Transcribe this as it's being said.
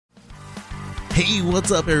Hey,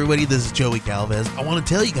 what's up, everybody? This is Joey Galvez. I want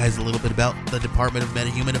to tell you guys a little bit about the Department of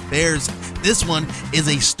Meta-Human Affairs. This one is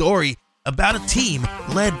a story about a team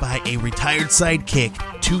led by a retired sidekick,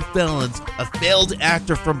 2 felons, a failed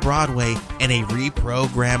actor from Broadway, and a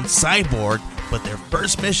reprogrammed cyborg. But their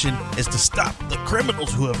first mission is to stop the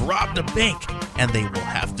criminals who have robbed a bank, and they will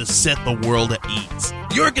have to set the world at ease.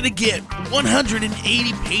 You're going to get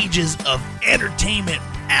 180 pages of entertainment,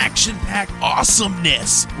 action-packed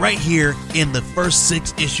awesomeness right here in the first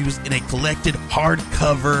 6 issues in a collected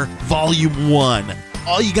hardcover volume 1.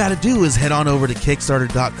 All you got to do is head on over to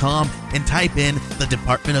Kickstarter.com and type in the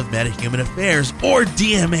Department of Meta-Human Affairs or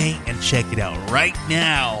DMA and check it out right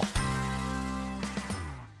now.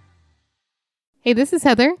 Hey, this is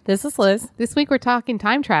Heather. This is Liz. This week we're talking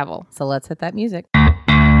time travel. So let's hit that music.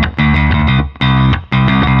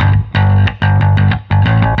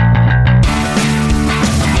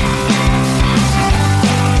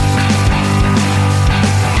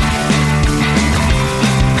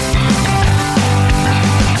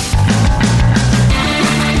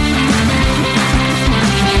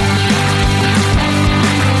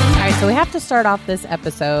 So we have to start off this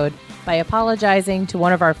episode by apologizing to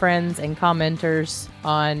one of our friends and commenters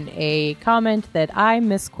on a comment that I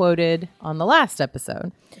misquoted on the last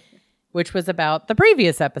episode, which was about the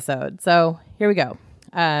previous episode. So here we go.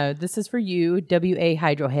 This is for you, W.A.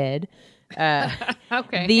 Hydrohead.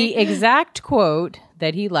 Okay. The exact quote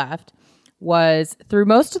that he left was, "Through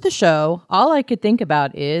most of the show, all I could think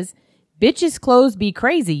about is, bitches' clothes be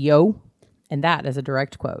crazy, yo." And that is a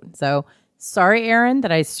direct quote. So sorry, Aaron,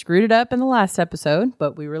 that I screwed it up in the last episode,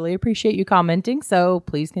 but we really appreciate you commenting, so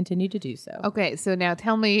please continue to do so. Okay, so now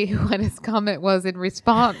tell me what his comment was in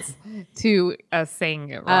response to us saying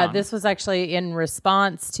it wrong. This was actually in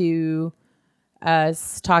response to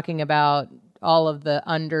us talking about all of the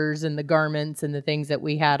unders and the garments and the things that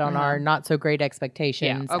we had on our Not So Great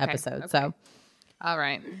Expectations episode. Okay. So, all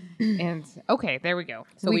right. And okay, there we go.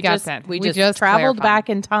 So we got that. We just traveled clarified. back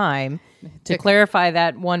in time to clarify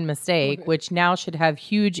that one mistake, which now should have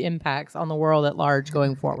huge impacts on the world at large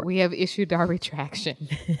going forward. We have issued our retraction.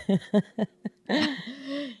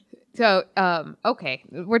 So, okay,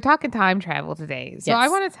 we're talking time travel today. So Yes. I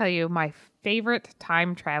want to tell you my favorite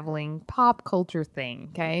time traveling pop culture thing,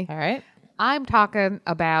 okay? All right. I'm talking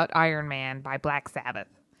about Iron Man by Black Sabbath.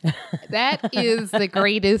 That is the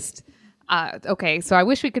greatest. Okay, so I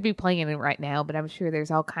wish we could be playing it right now, but I'm sure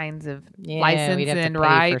there's all kinds of license we'd have to and pay for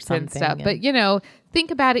rights and something, stuff. yeah. But, you know,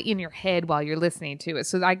 think about it in your head while you're listening to it.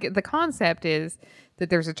 So the concept is that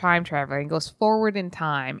there's a time traveler and goes forward in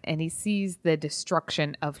time and he sees the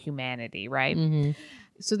destruction of humanity, right? Mm-hmm.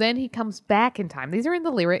 So then he comes back in time. These are in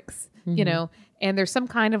the lyrics, you know, and there's some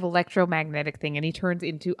kind of electromagnetic thing and he turns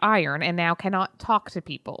into iron and now cannot talk to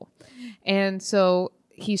people. And so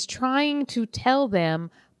he's trying to tell them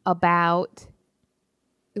about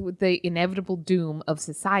the inevitable doom of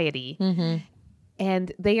society.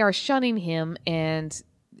 And they are shunning him and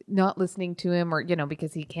not listening to him, or, you know,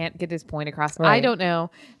 because he can't get his point across. Right. I don't know.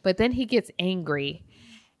 But then he gets angry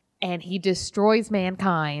and he destroys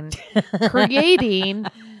mankind, creating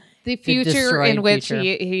the future destroyed in which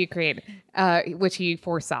future. he created, which he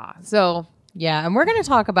foresaw. So Yeah, and we're going to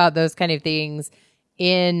talk about those kind of things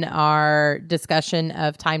in our discussion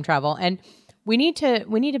of time travel. And we need to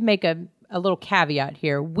make a little caveat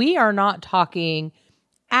here. We are not talking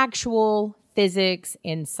actual physics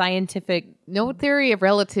and scientific. no theory of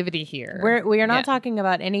relativity here. We are not talking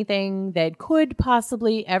about anything that could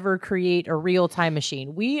possibly ever create a real time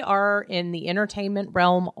machine. We are in the entertainment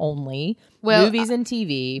realm only. Well, movies and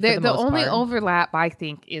TV. For the most only part. overlap, I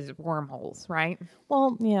think, is wormholes, right?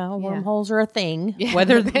 Well, yeah, wormholes are a thing. Yeah,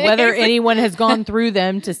 Whether they- anyone has gone through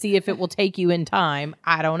them to see if it will take you in time,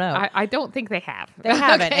 I don't know. I don't think they have. They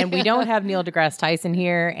haven't, Okay. and we don't have Neil deGrasse Tyson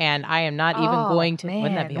here, and I am not even going to. Man,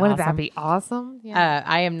 Wouldn't that be wouldn't awesome? that be awesome? Yeah.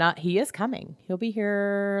 I am not. He is coming. He'll be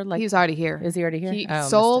here. Like He's already here. Is he already here? He Oh,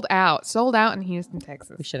 sold out in Houston,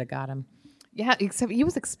 Texas. we should have got him. Yeah, except he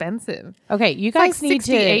was expensive. Okay, you It's like guys need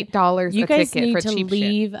to $68 You a guys ticket need for to cheap shit.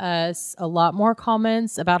 leave us a lot more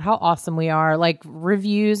comments about how awesome we are, like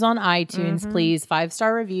reviews on iTunes, Mm-hmm. please,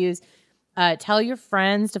 5-star reviews. Tell your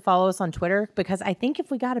friends to follow us on Twitter, because I think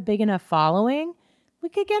if we got a big enough following, we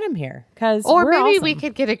could get him here. Or we're maybe awesome. we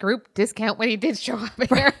could get a group discount when he did show up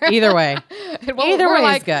here. Either way. And Either we're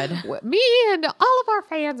way is good. Me and all of our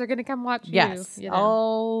fans are going to come watch you. Yes, you know.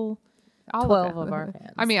 all 12 of our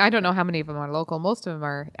fans. I mean, I don't know how many of them are local. Most of them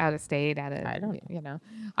are out of state, I don't know.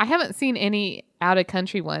 I haven't seen any out of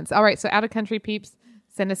country ones. All right, so out of country peeps,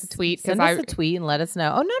 Send us a tweet. Send us a tweet and let us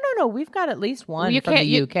know. Oh, no. We've got at least one from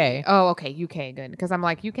the UK. Oh, okay. UK, good. Because I'm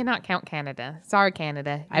like, you cannot count Canada. Sorry,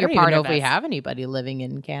 Canada. I don't even know if we have anybody living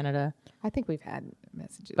in Canada. I think we've had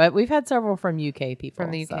messages. But we've had several from UK people.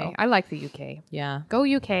 From the UK. So. I like the UK. Yeah. Go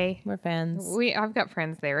UK. We're fans. I've got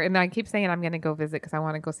friends there. And I keep saying I'm going to go visit because I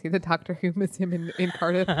want to go see the Doctor Who museum in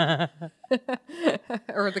Cardiff. Or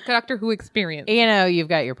the Doctor Who experience. You know, you've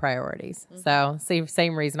got your priorities. So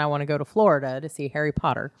same reason I want to go to Florida to see Harry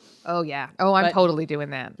Potter. Oh, yeah. Oh, I'm totally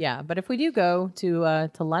doing that. Yeah. But if we do go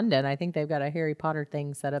to London, I think they've got a Harry Potter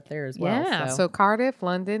thing set up there as well. Yeah. So Cardiff,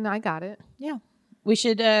 London, I got it. Yeah. We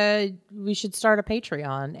should start a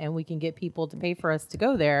Patreon and we can get people to pay for us to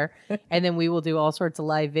go there, and then we will do all sorts of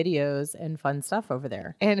live videos and fun stuff over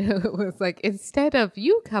there. And it was like, instead of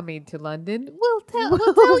you coming to London, we'll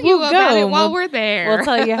tell you about it while we're there. We'll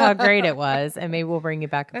tell you how great it was, and maybe we'll bring you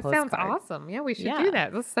back a postcard. That sounds awesome. Yeah, we should do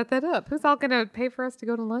that. Let's set that up. Who's all going to pay for us to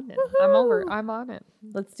go to London? Woohoo! I'm on it.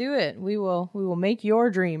 Let's do it. We will make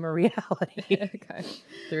your dream a reality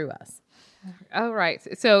through us. All right.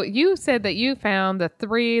 So you said that you found the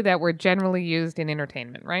 3 that were generally used in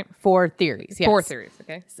entertainment, right? 4 theories. Yes. 4 theories.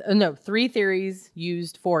 Okay. So, no, 3 theories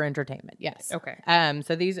used for entertainment. Yes. Okay.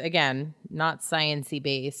 So these, again, not science-y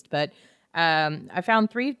based, but I found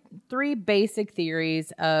three basic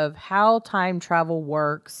theories of how time travel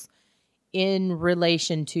works in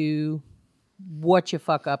relation to what you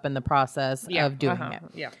fuck up in the process of doing it.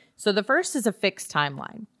 Yeah. So the first is a fixed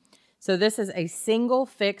timeline. So this is a single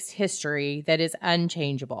fixed history that is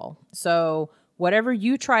unchangeable. So whatever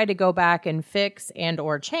you try to go back and fix and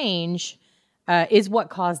or change is what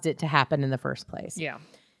caused it to happen in the first place. Yeah.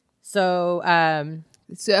 So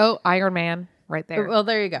Iron Man right there. Well,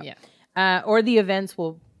 there you go. Yeah. Or the events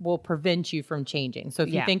will prevent you from changing. So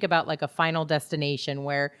if you think about like a Final Destination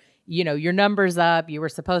where, you know, your number's up, you were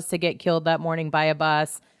supposed to get killed that morning by a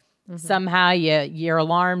bus. Somehow your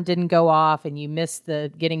alarm didn't go off and you missed the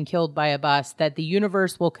getting killed by a bus, that the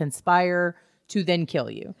universe will conspire to then kill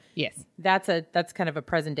you. Yes. That's kind of a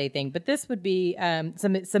present day thing. But this would be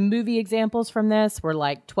some movie examples from this were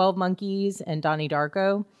like 12 Monkeys and Donnie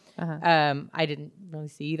Darko. I didn't really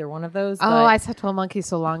see either one of those. I saw 12 Monkeys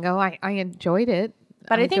so long ago. I enjoyed it.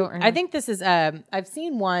 But I think this is I've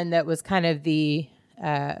seen one that was kind of the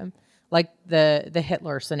like the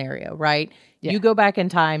Hitler scenario, right? Yeah. You go back in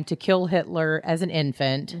time to kill Hitler as an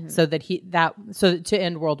infant so that to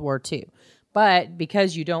end World War II. But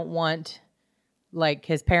because you don't want like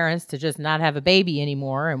his parents to just not have a baby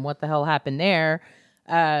anymore and what the hell happened there,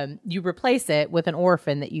 you replace it with an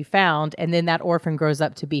orphan that you found, and then that orphan grows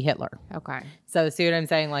up to be Hitler. Okay. So see what I'm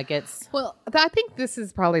saying? Like it's... Well, I think this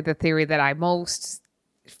is probably the theory that I most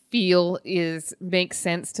feel makes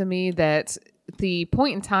sense to me, that the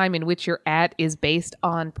point in time in which you're at is based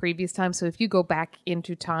on previous time. So if you go back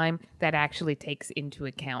into time, that actually takes into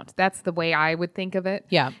account. That's the way I would think of it.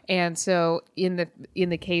 Yeah. And so in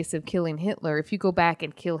the case of killing Hitler, if you go back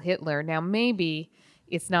and kill Hitler, now maybe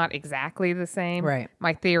it's not exactly the same. Right.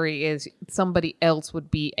 My theory is somebody else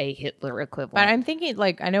would be a Hitler equivalent. But I'm thinking,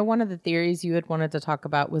 like, I know one of the theories you had wanted to talk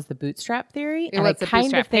about was the bootstrap theory. It was a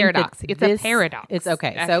bootstrap paradox. It's a paradox. It's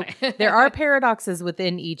okay. So there are paradoxes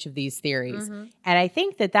within each of these theories. And I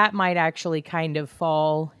think that might actually kind of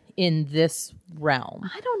fall in this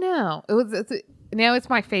realm. I don't know. Now it's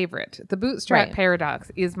my favorite. The bootstrap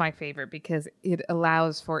paradox is my favorite because it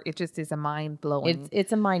allows for, it just is a mind blowing.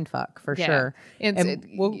 It's a mind fuck for sure.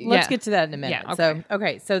 Let's get to that in a minute. Yeah,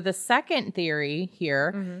 okay. So the second theory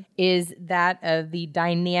here is that of the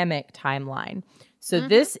dynamic timeline. So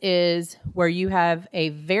this is where you have a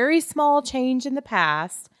very small change in the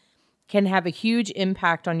past can have a huge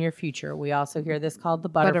impact on your future. We also hear this called the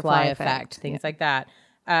butterfly effect, things like that.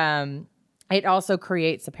 It also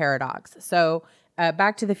creates a paradox. So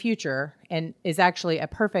Back to the Future and is actually a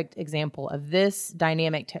perfect example of this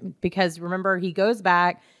dynamic because remember, he goes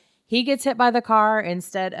back, he gets hit by the car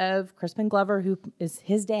instead of Crispin Glover, who is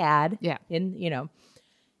his dad. Yeah. And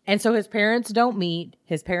so his parents don't meet,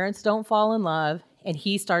 his parents don't fall in love, and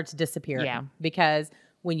he starts disappearing. Yeah. Because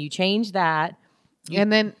when you change that,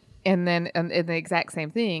 And then the exact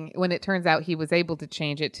same thing, when it turns out he was able to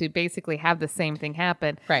change it to basically have the same thing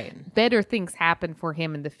happen. Right. Better things happen for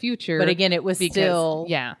him in the future. But again, it was still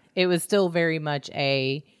very much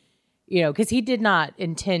a, because he did not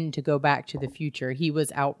intend to go back to the future. He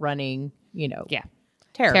was outrunning,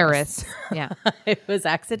 terrorists. Yeah. It was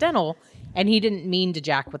accidental. And he didn't mean to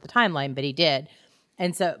jack with the timeline, but he did.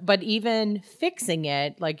 And so, but even fixing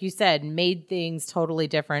it, like you said, made things totally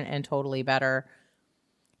different and totally better.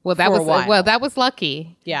 Well, that was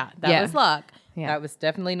lucky. Yeah, that was luck. Yeah. That was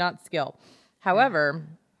definitely not skill. However,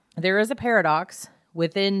 there is a paradox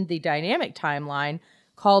within the dynamic timeline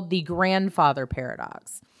called the grandfather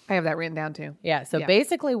paradox. I have that written down too. Yeah. So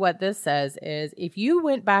basically what this says is if you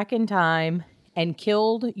went back in time and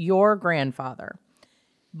killed your grandfather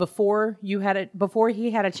before he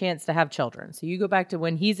had a chance to have children. So you go back to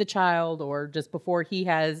when he's a child or just before he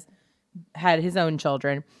has had his own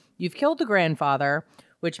children. You've killed the grandfather,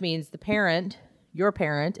 which means your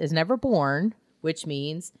parent is never born, which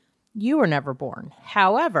means you were never born.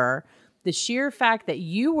 However, the sheer fact that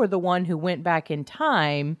you were the one who went back in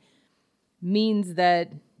time means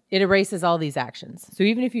that it erases all these actions. So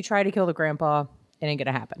even if you try to kill the grandpa, it ain't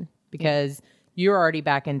going to happen because you're already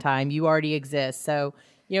back in time. You already exist. So,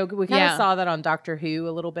 we kind of saw that on Doctor Who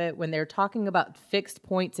a little bit when they're talking about fixed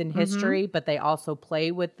points in history, but they also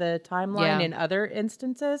play with the timeline in other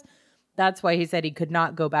instances. That's why he said he could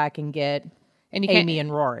not go back and get Amy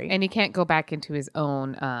and Rory. And he can't go back into his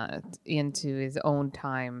own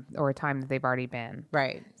time or a time that they've already been.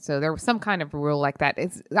 Right. So there was some kind of rule like that.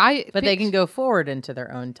 But they can go forward into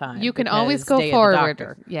their own time. You can always go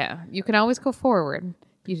forward. Yeah. You can always go forward.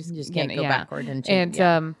 You just can't go backward and change.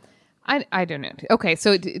 And I don't know. Okay,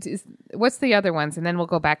 so what's the other ones? And then we'll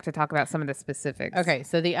go back to talk about some of the specifics. Okay,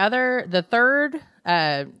 so the third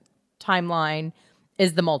timeline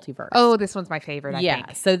is the multiverse. Oh, this one's my favorite, I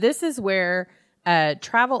think. So this is where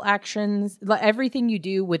travel actions, everything you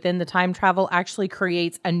do within the time travel actually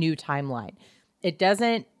creates a new timeline. It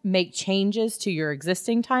doesn't make changes to your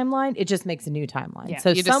existing timeline. It just makes a new timeline. Yeah, so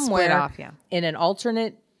you just somewhere split off, in an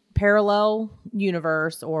alternate parallel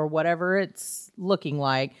universe or whatever it's looking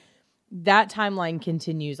like, that timeline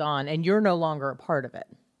continues on and you're no longer a part of it.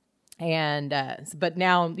 And but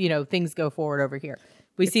now, things go forward over here.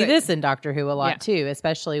 We see this in Doctor Who a lot too,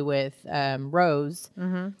 especially with Rose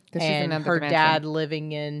and her dad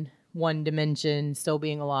living in one dimension, still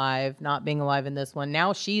being alive, not being alive in this one.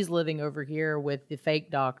 Now she's living over here with the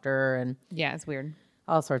fake doctor, and it's weird.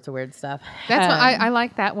 All sorts of weird stuff. That's why I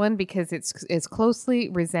like that one because it closely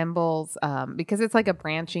resembles because it's like a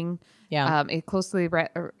branching. Yeah. It closely,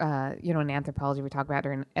 in anthropology we talk about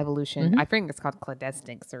during evolution. I think it's called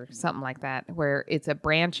cladestics or something like that, where it's a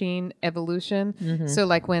branching evolution. So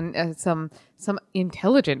like when some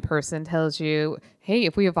intelligent person tells you, "Hey,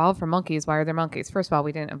 if we evolved from monkeys, why are there monkeys?" First of all,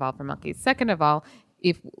 we didn't evolve from monkeys. Second of all,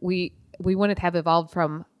 if we wouldn't have evolved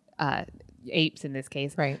from apes in this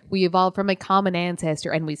case, right? We evolved from a common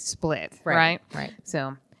ancestor and we split, right?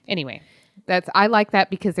 So anyway. I like that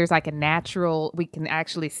because there's like a natural, we can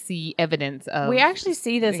actually see evidence of. We actually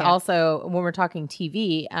see this also when we're talking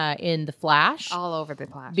TV in The Flash. All over The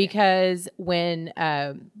Flash. Because when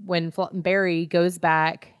Barry goes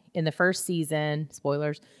back in the first season,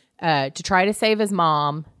 spoilers, to try to save his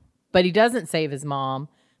mom, but he doesn't save his mom,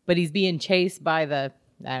 but he's being chased by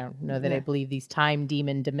I don't know that I believe these time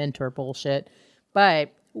demon dementor bullshit.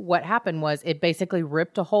 But what happened was it basically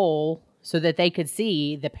ripped a hole so that they could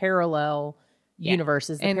see the parallel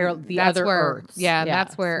universes, the other Earths. Yeah,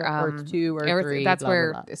 that's where Earth 2, Earth 3. That's blah,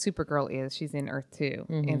 where blah, blah. Supergirl is. She's in Earth 2.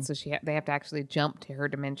 And so they have to actually jump to her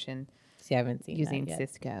dimension. See, I haven't seen using that yet.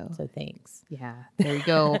 Cisco. So thanks. Yeah, there you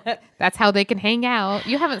go. That's how they can hang out.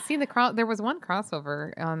 You haven't seen there was one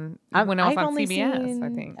crossover on when I was on CBS,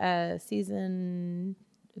 I think.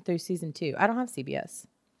 Through season 2. I don't have CBS.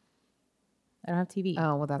 I don't have TV.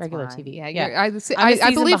 Oh, well, that's regular why. TV. Yeah.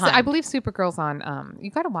 I believe Supergirl's on.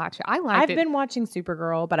 You got to watch it. I've been watching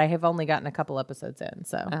Supergirl, but I have only gotten a couple episodes in.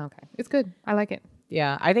 So okay, it's good. I like it.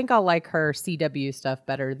 Yeah, I think I'll like her CW stuff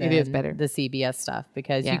better than the CBS stuff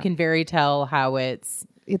because you can very tell how it's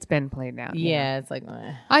been played out. Yeah, it's like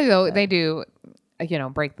I know they do.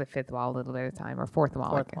 Break the fifth wall a little bit at a time or fourth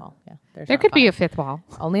wall. Fourth wall. Yeah, there could be a fifth wall.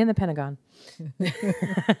 Only in the Pentagon.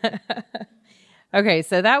 Okay,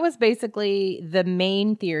 so that was basically the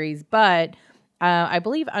main theories, but I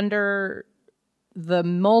believe under the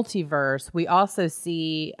multiverse, we also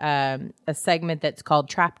see a segment that's called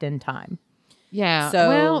Trapped in Time. Yeah.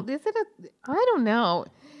 So, is it I don't know.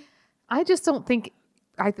 I just don't think,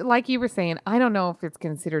 like you were saying, I don't know if it's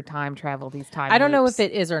considered time travel, these time I don't know loops.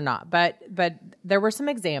 if it is or not, but there were some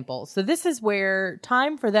examples. So this is where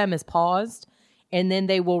time for them is paused, and then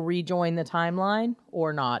they will rejoin the timeline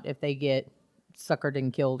or not if they get suckered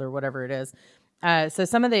and killed or whatever it is. So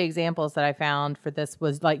some of the examples that I found for this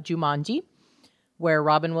was like Jumanji, where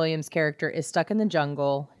Robin Williams' character is stuck in the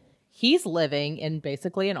jungle. He's living in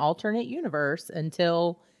basically an alternate universe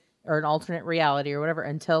or an alternate reality or whatever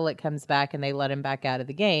until it comes back and they let him back out of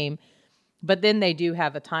the game. But then they do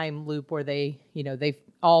have a time loop where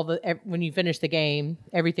when you finish the game,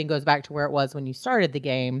 everything goes back to where it was when you started the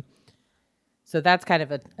game. So that's kind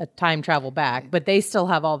of a time travel back, but they still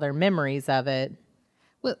have all their memories of it.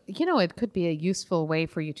 Well, it could be a useful way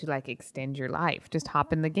for you to like extend your life. Just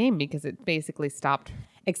hop in the game because it basically stopped.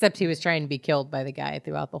 Except he was trying to be killed by the guy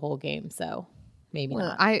throughout the whole game, so maybe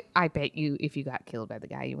Well, not. I bet you if you got killed by the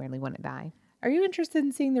guy, you really wouldn't die. Are you interested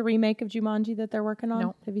in seeing the remake of Jumanji that they're working on?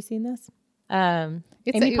 No. Have you seen this?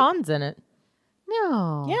 It's Amy Pond's in it.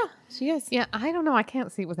 No. Yeah, she is. Yeah, I don't know. I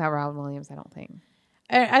can't see it without Robin Williams, I don't think.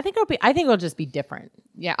 I think it'll just be different.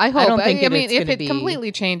 Yeah, I hope. don't think I mean, it's if gonna it be-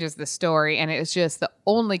 completely changes the story and it's just the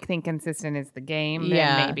only thing consistent is the game,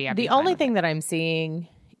 then maybe I'd be the fine only with thing that I'm seeing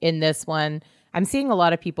in this one, I'm seeing a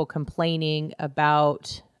lot of people complaining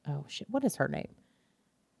about. Oh shit! What is her name?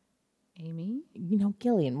 it. Amy?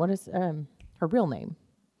 Gillian. What is her real name?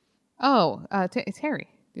 Oh, it's Terry.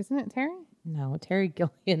 Isn't it Terry? No, Terry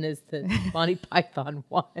Gillian is the Monty Python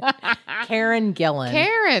one. Karen Gillan.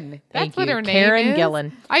 Karen. That's Thank what you. her name Karen is.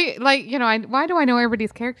 Gillan. I why do I know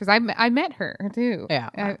everybody's characters? I met her too. Yeah.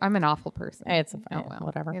 I'm an awful person. It's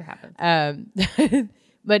whatever. It happens.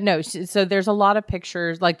 But no, so there's a lot of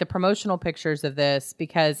pictures, like the promotional pictures of this,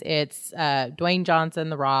 because it's Dwayne Johnson,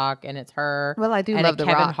 The Rock, and it's her. Well, I do and love The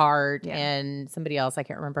Kevin Rock. Hart Yeah. and somebody else I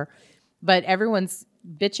can't remember. But everyone's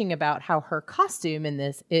bitching about how her costume in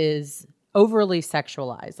this is overly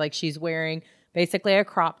sexualized. Like she's wearing basically a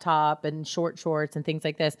crop top and short shorts and things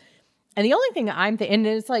like this. And the only thing and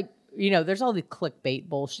it's like, there's all the clickbait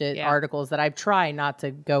bullshit Yeah. articles that I try not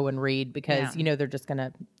to go and read because, Yeah. they're just going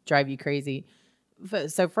to drive you crazy.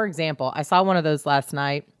 So, for example, I saw one of those last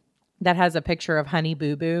night that has a picture of Honey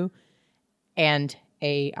Boo Boo and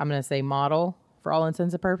I'm going to say model for all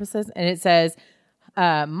intents and purposes. And it says,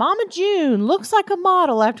 Mama June looks like a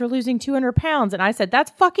model after losing 200 pounds. And I said,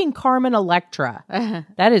 that's fucking Carmen Electra.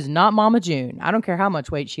 That is not Mama June. I don't care how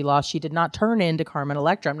much weight she lost. She did not turn into Carmen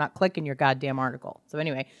Electra. I'm not clicking your goddamn article. So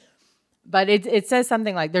anyway, but it says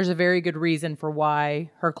something like there's a very good reason for why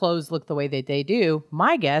her clothes look the way that they do.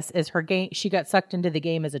 My guess is she got sucked into the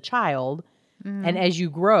game as a child. And as you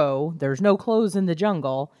grow, there's no clothes in the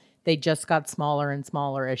jungle. They just got smaller and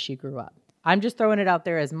smaller as she grew up. I'm just throwing it out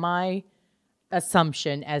there as my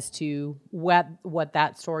assumption as to what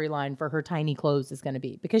that storyline for her tiny clothes is going to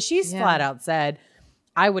be, because she's flat out said,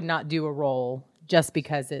 I would not do a role just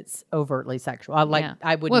because it's overtly sexual. I wouldn't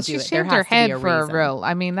well, do she it. There shaved her has to be head a for a reason. role.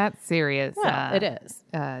 I mean, that's serious. Well, it is.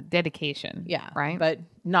 Dedication. Yeah. Right. But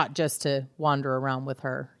not just to wander around with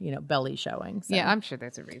her, belly showing. So. yeah, I'm sure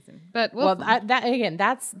there's a reason. But Well,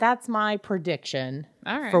 that's my prediction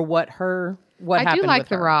All right. for what happened I do like with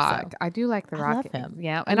The her, Rock. so. I do like The Rock. love him.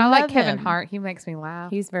 Yeah, and I like Love Kevin him. Hart. He makes me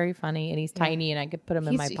laugh. He's very funny and he's tiny and I could put him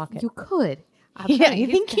in my pocket. You could. I'm Yeah, telling you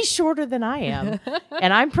think he's shorter than I am,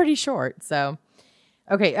 and I'm pretty short. So,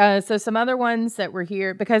 okay. So some other ones that were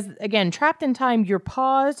here because again, Trapped in Time, you're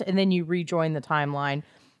paused and then you rejoin the timeline.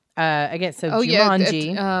 Again, so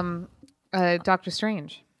Jumanji. Doctor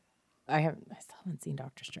Strange. I still haven't seen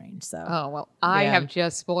Doctor Strange. So, Oh well, I Yeah. have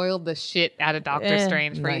just spoiled the shit out of Doctor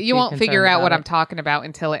Strange for not you. You too won't figure concerned out what about I'm talking about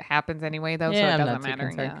until it happens anyway, though. so it I'm doesn't not too matter.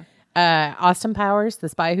 concerned. Yeah. Austin Powers, The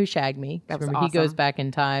Spy Who Shagged Me. That was Remember, he goes awesome. back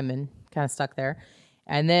in time and kind of stuck there.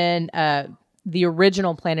 And then the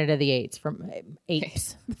original Planet of the Apes from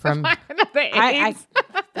Apes from. The I AIDS.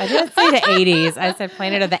 didn't say the 80s. I said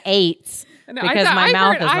Planet of the Apes No, because my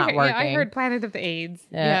mouth is not working. Yeah, I heard Planet of the AIDS.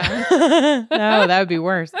 Yeah. Yeah. No, that would be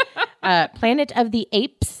worse. Planet of the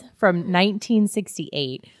Apes from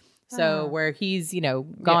 1968. So where he's,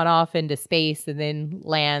 gone off into space and then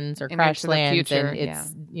lands or And crash into the lands future, and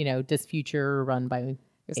it's, this future run by It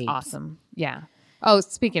was apes. awesome. Yeah. Oh,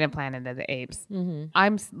 speaking of Planet of the Apes, I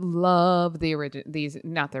love the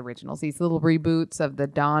not the originals, these little reboots of the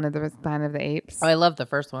Dawn of the Planet of the Apes. Oh, I love the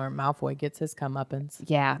first one where Malfoy gets his comeuppance.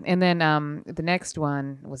 Yeah, and then the next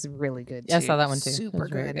one was really good too. Yeah, I saw that one too. It Super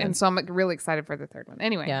was really good. good. And so I'm really excited for the third one.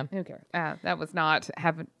 Anyway, Yeah. who cares? That was not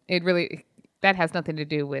it really that has nothing to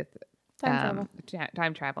do with Time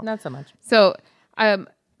time travel. Not so much. So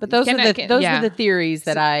But those Can were I- the can- those yeah. were the theories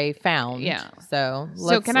that I found. Yeah. So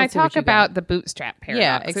can I let's see what talk you about got. the bootstrap paradox?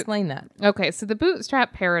 Yeah, explain that. Okay, so the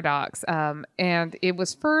bootstrap paradox, and it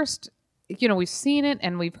was first, we've seen it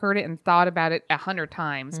and we've heard it and thought about it 100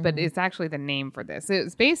 times, but it's actually the name for this.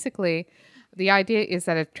 It's basically, the idea is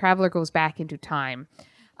that a traveler goes back into time.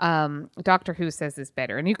 Doctor Who says this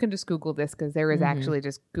better, and you can just Google this because there is actually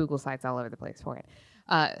just Google sites all over the place for it.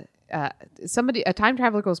 A time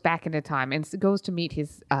traveler goes back into time and goes to meet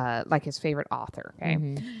his his favorite author.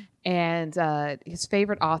 Okay, and his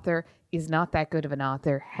favorite author is not that good of an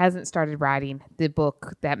author. Hasn't started writing the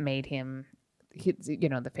book that made him,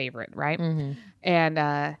 the favorite, right?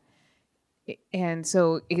 And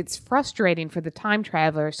so it's frustrating for the time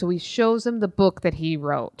traveler. So he shows him the book that he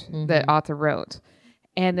wrote, the author wrote.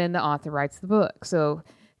 and then the author writes the book. So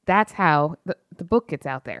that's how the book gets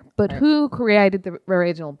out there. But who created the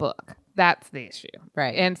original book? That's the issue.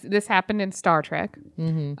 Right. And this happened in Star Trek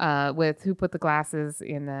with who put the glasses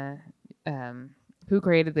in the, who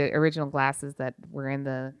created the original glasses that were in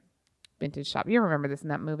the vintage shop. You remember this in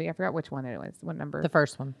that movie? I forgot which one it was. What number? The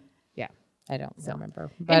first one. Yeah. I don't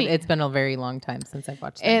remember. But it's been a very long time since I've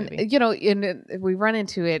watched that movie. You know, we run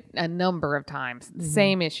into it a number of times.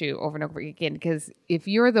 Same issue over and over again. Because if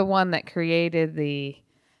you're the one that created the,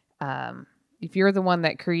 if you're the one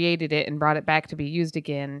that created it and brought it back to be used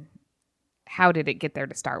again, how did it get there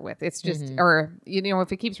to start with? It's just, or, you know,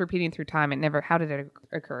 if it keeps repeating through time, how did it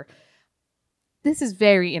occur? This is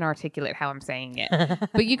very inarticulate how I'm saying it,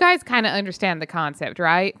 but you guys kind of understand the concept,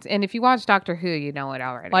 right? And if you watch Doctor Who, you know it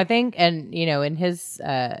already. Well, I think, and you know, in his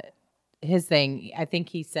thing, I think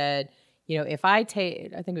he said, you know, if I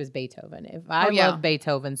think it was Beethoven, if I love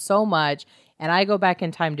Beethoven so much and I go back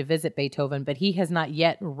in time to visit Beethoven, but he has not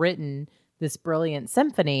yet written this brilliant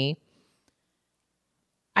symphony,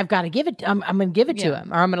 I've got to give it. I'm going to give it to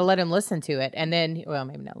him, or I'm going to let him listen to it, and then, well,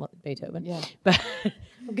 maybe not Beethoven, but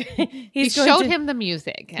he showed him the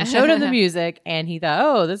music. He showed him the music, and he thought,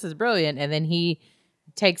 "Oh, this is brilliant," and then he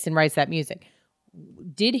takes and writes that music.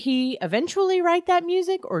 Did he eventually write that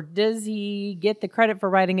music, or does he get the credit for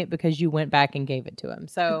writing it because you went back and gave it to him?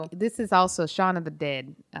 So this is also Shaun of the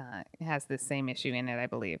Dead has this same issue in it, I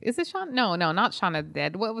believe. Is it Shaun? No, not Shaun of the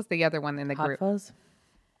Dead. What was the other one in the Hot group? Fuzz?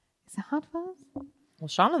 Is it Hot Fuzz? Well,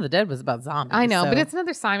 Shaun of the Dead was about zombies. I know, but it's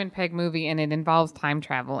another Simon Pegg movie, and it involves time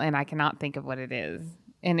travel, and I cannot think of what it is.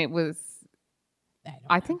 And it was,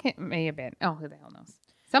 I think it may have been. Oh, who the hell knows?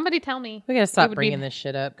 Somebody tell me. We got to stop bringing this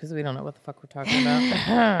shit up because we don't know what the fuck we're talking about.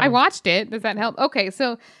 I watched it. Does that help? Okay,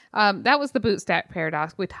 so that was the bootstrap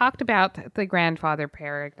paradox. We talked about the grandfather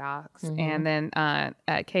paradox, and then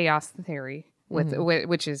chaos theory,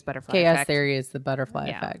 which is butterfly chaos effect. theory is the butterfly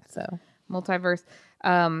effect. So multiverse.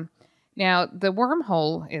 Now, the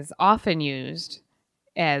wormhole is often used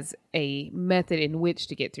as a method in which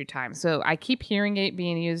to get through time. So I keep hearing it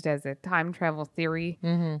being used as a time travel theory,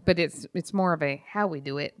 but it's more of a how we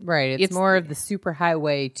do it. Right. It's more of the super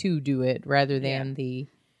highway to do it rather than the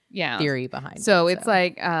theory behind it. So it's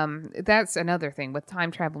like, that's another thing with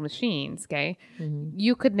time travel machines, okay?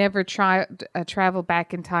 You could never travel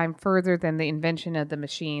back in time further than the invention of the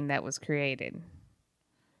machine that was created,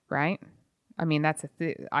 right? I mean, that's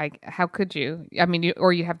how could you? I mean,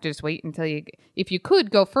 or you have to just wait until if you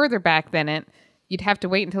could go further back than it, you'd have to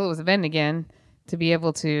wait until it was invented again to be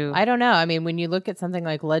able to. I don't know. I mean, when you look at something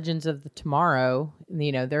like Legends of the Tomorrow,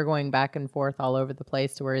 you know, they're going back and forth all over the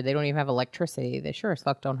place to where they don't even have electricity. They sure as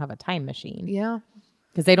fuck don't have a time machine. Yeah.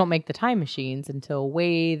 Because they don't make the time machines until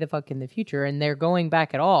way the fuck in the future. And they're going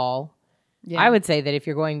back at all. Yeah. I would say that if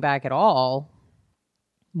you're going back at all,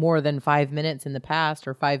 more than 5 minutes in the past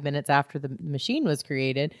or 5 minutes after the machine was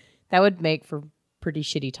created, that would make for pretty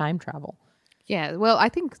shitty time travel. Yeah, well, I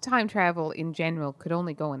think time travel in general could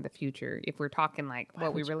only go in the future if we're talking like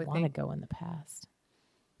what we really want to go in the past.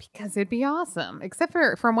 Because it'd be awesome, except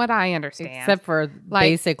for from what I understand, except for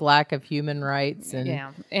basic lack of human rights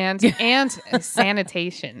and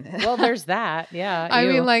sanitation. Well, there's that. Yeah, I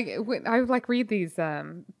mean, like I read these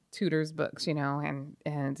tutors books, you know,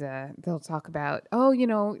 and they'll talk about,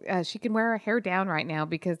 she can wear her hair down right now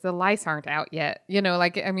because the lice aren't out yet, you know,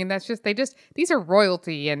 like, I mean, that's just these are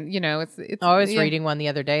royalty, and you know, it's I was reading one the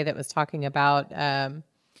other day that was talking about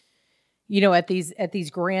you know, at these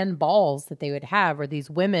grand balls that they would have where these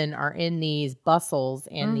women are in these bustles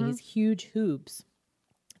and these huge hoops.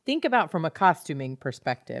 Think about from a costuming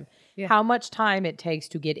perspective how much time it takes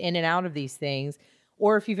to get in and out of these things.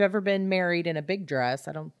 Or if you've ever been married in a big dress,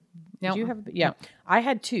 did you have? Yeah. I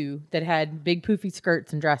had two that had big poofy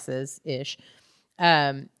skirts and dresses ish.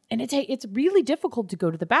 And it's really difficult to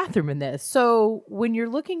go to the bathroom in this. So when you're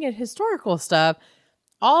looking at historical stuff,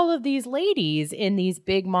 all of these ladies in these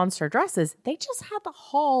big monster dresses, they just had the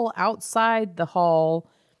hall outside the hall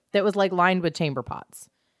that was like lined with chamber pots.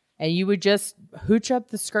 And you would just hooch up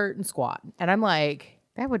the skirt and squat. And I'm like,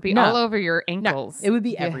 that would be all over your ankles. No, it would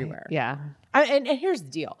be everywhere. Yeah. And here's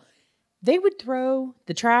the deal. They would throw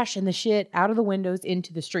the trash and the shit out of the windows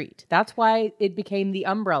into the street. That's why it became the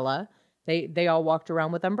umbrella. They all walked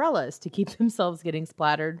around with umbrellas to keep themselves getting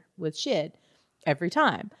splattered with shit every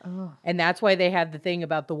time. Oh. And that's why they had the thing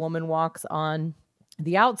about the woman walks on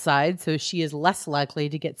the outside, so she is less likely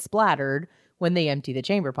to get splattered when they empty the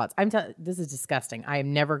chamber pots. This is disgusting. I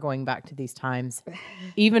am never going back to these times,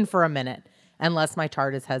 even for a minute. Unless my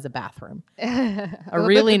TARDIS has a bathroom,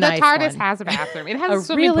 really nice one. The TARDIS has a bathroom. It has a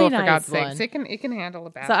swimming really pool, nice for God's one. sakes. It can handle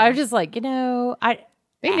a bathroom. So I was just like, you know,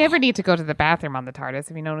 They never need to go to the bathroom on the TARDIS.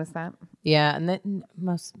 Have you noticed that? Yeah, and then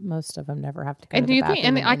most of them never have to go And to do the you bathroom. think?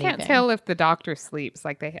 And in I can't anything. tell if the Doctor sleeps.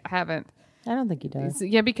 Like they haven't. I don't think he does.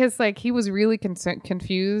 Yeah, because like he was really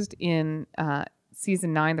confused in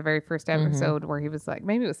season 9, the very first episode, where he was like,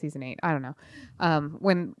 maybe it was season 8, I don't know.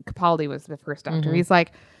 When Capaldi was the first Doctor, he's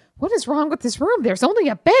like, "What is wrong with this room? There's only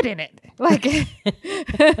a bed in it. Like,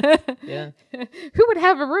 Yeah. who would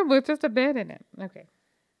have a room with just a bed in it?" Okay.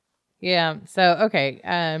 Yeah. So okay.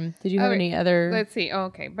 Did you have Okay, any other? Let's see.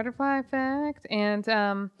 Okay, butterfly effect, and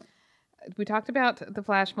we talked about the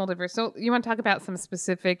Flash multiverse. So you want to talk about some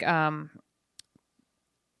specific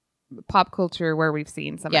pop culture where we've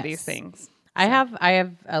seen some of these Yes. things? I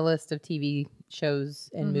have a list of TV shows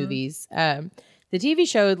and movies. The TV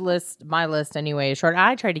show list, my list anyway, is short.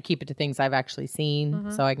 I try to keep it to things I've actually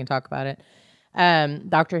seen so I can talk about it.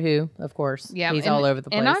 Doctor Who, of course. Yeah, He's and- all over the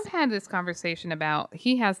place. And I've had this conversation about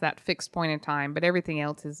he has that fixed point in time, but everything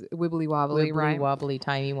else is wibbly wobbly, Wibbly right? wobbly,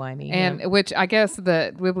 timey wimey. And which I guess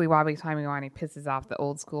the wibbly wobbly timey wimey pisses off the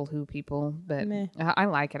old school Who people, but Meh. I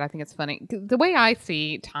like it. I think it's funny. The way I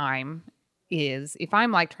see time is if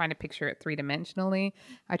I'm like trying to picture it 3-dimensionally,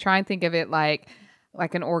 I try and think of it like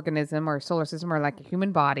an organism or a solar system or like a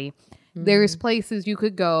human body. There's places you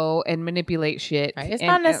could go and manipulate shit. Right. It's and-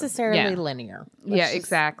 not necessarily yeah. linear. Yeah, Let's just,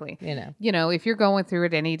 exactly. You know. If you're going through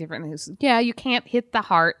it any different things, you can't hit the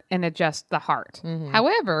heart and adjust the heart.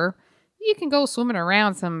 However, you can go swimming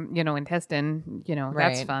around some, intestine, that's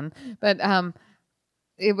Right. fun. But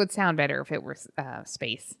it would sound better if it were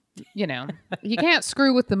space. You can't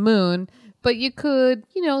screw with the moon, but you could,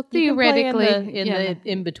 theoretically in the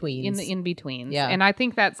in-betweens. in the in-betweens. Yeah. And I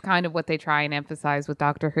think that's kind of what they try and emphasize with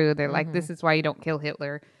Doctor Who. They're like, this is why you don't kill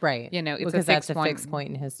Hitler. Right. It's because a that's fixed a point. fixed point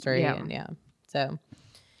in history. Yeah. And So,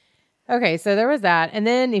 okay. So there was that. And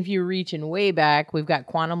then if you're reaching way back, we've got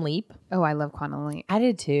Quantum Leap. Oh, I love Quantum Leap. I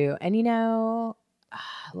did too. And I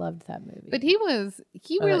loved that movie. But he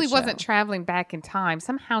Oh, really that wasn't show. traveling back in time.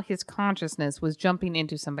 Somehow his consciousness was jumping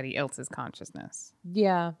into somebody else's consciousness.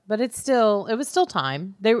 yeah, but it was still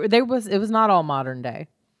time. It was not all modern day.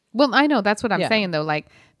 Well, I know that's what I'm Yeah. saying though. Like,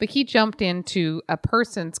 but he jumped into a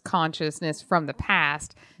person's consciousness from the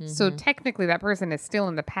past. So technically that person is still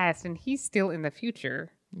in the past and he's still in the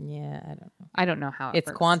future. Yeah, I don't know. I don't know how It's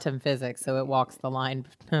works. quantum physics, so it walks the line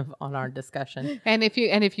on our discussion. And if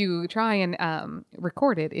you try and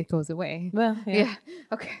record it, it goes away. Well, Yeah.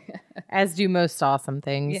 Okay. as do most awesome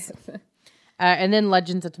things. Yes. And then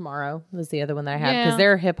Legends of Tomorrow was the other one that I had because Yeah.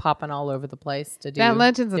 they're hip hopping all over the place to do That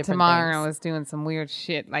Legends of different Tomorrow things. is doing some weird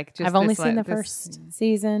shit. Like just I've only this, seen the this- first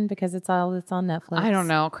season because it's on Netflix. I don't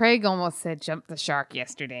know. Craig almost said jump the shark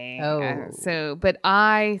yesterday. Oh. But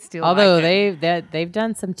I still Although like it. they've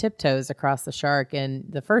done some tiptoes across the shark in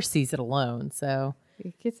the first season alone, so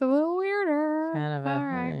It gets a little weirder. kind of All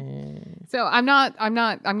right. So I'm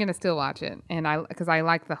gonna still watch it, and because I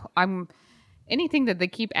like anything that they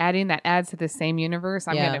keep adding that adds to the same universe.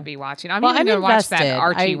 I'm Yeah. gonna be watching. I'm Well, even I'm gonna watch that invested.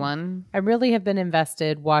 Archie one. I really have been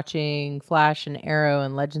invested watching Flash and Arrow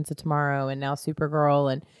and Legends of Tomorrow and now Supergirl,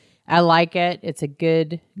 and I like it. It's a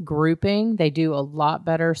good grouping. They do a lot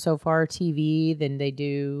better so far TV than they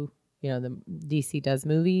do, the DC does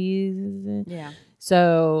movies. Yeah.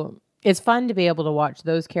 So it's fun to be able to watch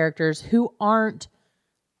those characters who aren't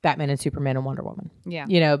Batman and Superman and Wonder Woman.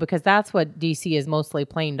 Yeah. Because that's what DC is mostly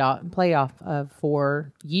play off of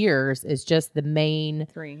for years is just the main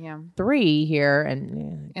 3. Yeah. three here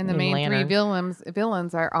and And the Green main Lantern, 3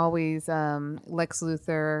 villains are always Lex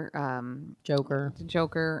Luthor, Joker,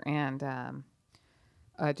 Joker, and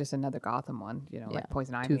just another Gotham one. Like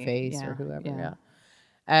Poison Ivy, Two-Face or whoever.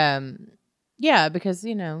 Yeah. Yeah, because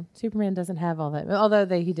Superman doesn't have all that. Although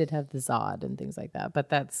he did have the Zod and things like that, but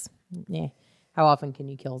that's How often can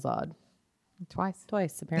you kill Zod?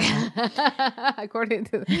 Twice, apparently. According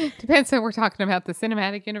to depends on we're talking about the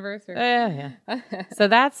cinematic universe or Yeah. So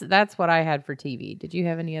that's what I had for TV. Did you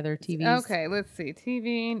have any other TVs? Okay, let's see.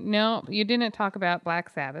 TV. No, you didn't talk about Black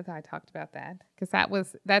Sabbath. I talked about that because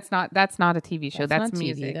that's not a TV show. That's not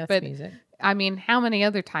music. TV, that's but music. I mean, how many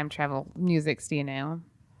other time travel musics do you know?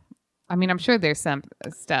 I mean, I'm sure there's some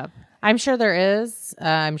stuff. I'm sure there is.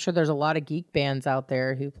 I'm sure there's a lot of geek bands out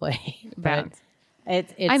there who play. About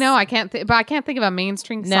It's I know I can't, but I can't think of a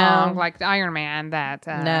mainstream song like Iron Man that.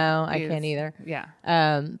 No, I can't either. Yeah.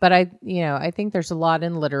 But I think there's a lot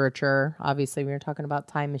in literature. Obviously, we were talking about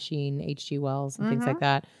Time Machine, H.G. Wells, and things like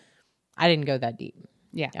that. I didn't go that deep.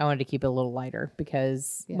 Yeah. I wanted to keep it a little lighter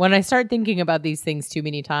because when I start thinking about these things too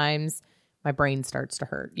many times, my brain starts to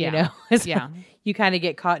hurt. Yeah. So you kind of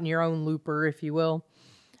get caught in your own looper, if you will.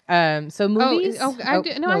 So movies. No,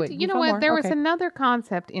 wait, you know found what? more? There was Okay. another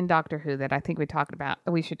concept in Doctor Who that I think we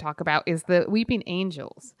should talk about is the Weeping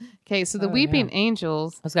Angels. Okay, so the Weeping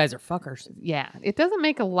Angels, Those guys are fuckers. yeah, it doesn't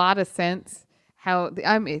make a lot of sense how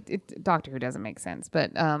Doctor Who doesn't make sense,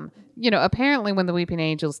 but apparently when the Weeping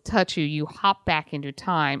Angels touch you, you hop back into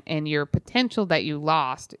time, and your potential that you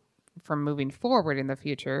lost from moving forward in the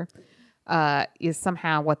future is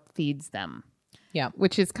somehow what feeds them. Yeah.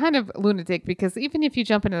 Which is kind of lunatic because even if you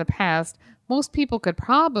jump into the past, most people could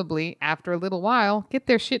probably, after a little while, get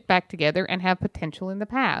their shit back together and have potential in the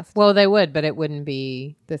past. Well, they would, but it wouldn't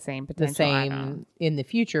be The same the potential. I know. same in the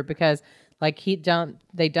future because, like,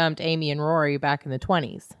 they dumped Amy and Rory back in the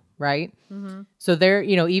 20s, right? Mm-hmm. So they're,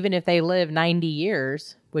 even if they live 90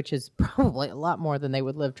 years, which is probably a lot more than they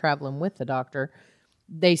would live traveling with the Doctor,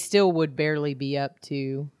 they still would barely be up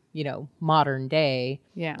to, modern day.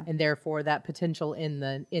 Yeah. And therefore that potential in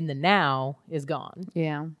the now is gone.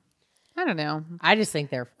 Yeah. I don't know. I just think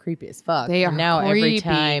they're creepy as fuck. They And are now creepy.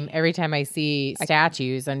 every time I see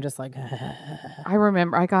statues, I'm just like, I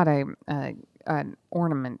remember I got an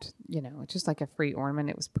ornament, just like a free ornament.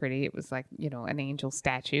 It was pretty. It was like, an angel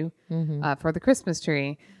statue for the Christmas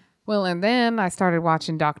tree. Well, and then I started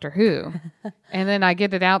watching Doctor Who, and then I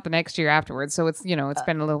get it out the next year afterwards. So it's, it's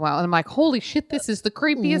been a little while, and I'm like, holy shit, this is the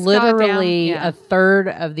creepiest. literally goddamn. a third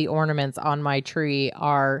of the ornaments on my tree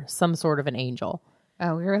are some sort of an angel.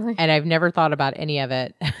 Oh, really? And I've never thought about any of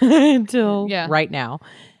it until Yeah. right now.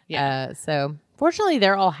 Yeah. So fortunately,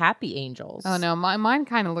 they're all happy angels. Oh no, mine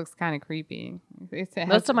kind of looks kind of creepy.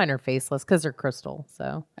 Most of mine are faceless because they're crystal.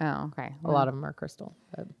 So Oh, okay. a lot of them are crystal.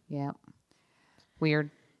 But Yeah.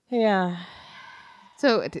 Weird. yeah.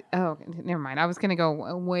 So, never mind. I was going to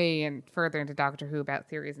go way and further into Doctor Who about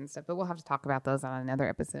theories and stuff, but we'll have to talk about those on another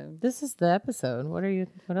episode. This is the episode. What else?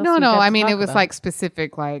 No. you got I to mean, talk it was about? like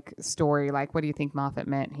specific, like story. Like, what do you think Moffat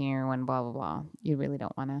meant here? When blah blah blah. You really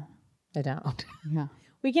don't want to. I don't. Yeah.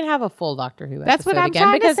 We can have a full Doctor Who. That's what episode I'm again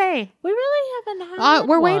trying to because say. We really haven't had.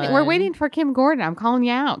 We're waiting. We're one. waiting for Kim Gordon. I'm calling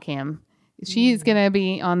you out, Kim. She's gonna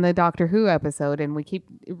be on the Doctor Who episode, and we keep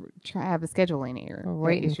try to have a scheduling error. We're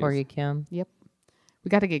waiting for issues. you, Kim. Yep. We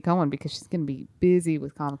got to get going because she's gonna be busy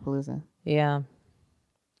with Comicpalooza. Yeah.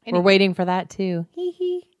 Anyway. We're waiting for that too. Hee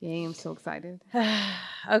hee. Yeah, I'm so excited.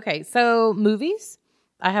 Okay, so movies.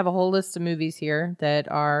 I have a whole list of movies here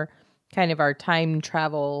that are kind of our time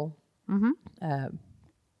travel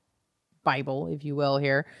Bible, if you will,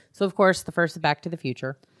 here. So, of course, the first is Back to the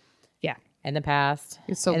Future. Yeah. And the past.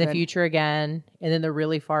 It's so and the good. future again. And then the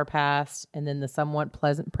really far past. And then the somewhat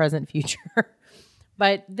pleasant present future.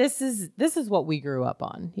 But this is what we grew up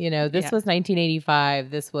on. This Yeah. was 1985.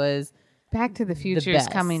 This was... Back to the Future is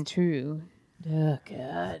best. coming true. Oh,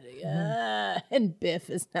 God. Yeah. And Biff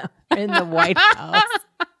is now in the White House.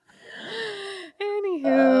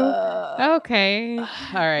 Anywho, okay. All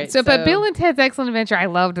right. So, but Bill and Ted's Excellent Adventure, I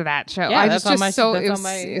loved that show. Yeah, I that's just on my- so that's it on was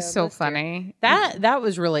my, it's so list here. funny. That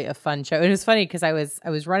was really a fun show. And it was funny because I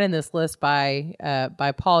was running this list by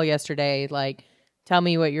Paul yesterday. Like, tell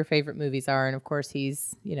me what your favorite movies are, and of course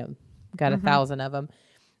he's got 1,000 of them.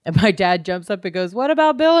 And my dad jumps up and goes, "What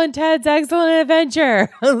about Bill and Ted's Excellent Adventure?"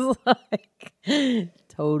 I was like,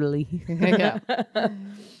 totally. Yeah.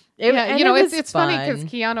 It's funny because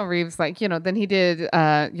Keanu Reeves, then he did,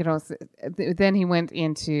 then he went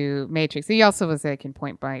into Matrix. He also was like in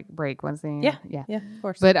Point Break, wasn't he? yeah, of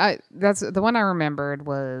course. But that's the one I remembered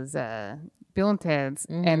was Bill and Ted's,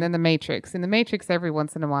 and then the Matrix. In the Matrix, every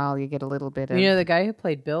once in a while, you get a little bit of the guy who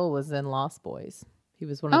played Bill was in Lost Boys. He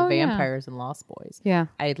was one of the yeah. vampires in Lost Boys. yeah,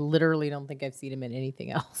 I literally don't think I've seen him in anything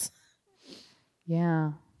else.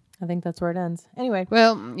 yeah. I think that's where it ends. Anyway.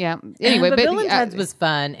 Well, yeah. Anyway, but Bill and Ted's was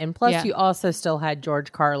fun, and plus yeah. you also still had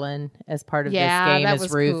George Carlin as part of Yeah, this game that as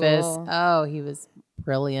was Rufus. cool. Oh, he was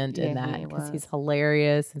brilliant in Yeah, that he because was. he's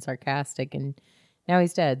hilarious and sarcastic, and now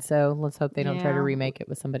he's dead. So let's hope they don't try Yeah. to remake it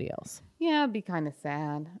with somebody else. Yeah, it'd be kind of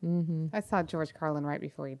sad. Mm-hmm. I saw George Carlin right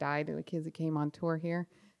before he died. The kids that came on tour here.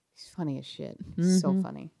 He's funny as shit. So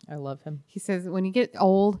funny. I love him. He says when you get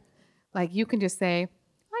old, like you can just say,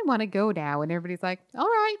 "I want to go now," and everybody's like, "All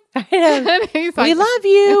right." And he's We like, love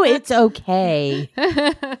you. It's okay.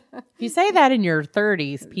 If you say that in your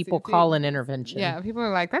 30s, people call an intervention. yeah, people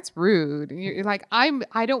are like, "That's rude." You're like,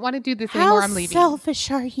 I don't want to do this How anymore. I'm leaving.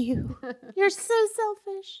 selfish are you? You're so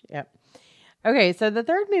selfish. Yep. Okay, so the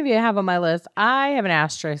third movie I have on my list, I have an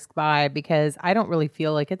asterisk by because I don't really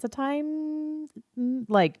feel like it's a time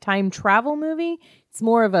travel movie. It's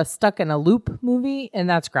more of a stuck in a loop movie, and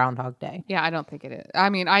that's Groundhog Day. Yeah, I don't think it is. I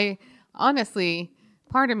mean, I honestly,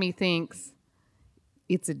 part of me thinks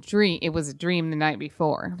it's a dream. It was a dream the night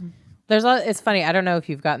before. It's funny. I don't know if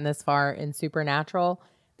you've gotten this far in Supernatural.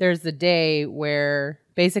 there's a day where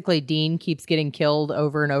basically Dean keeps getting killed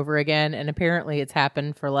over and over again. And apparently it's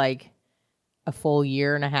happened for like a full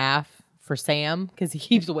year and a half for Sam because he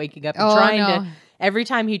keeps waking up and to. Every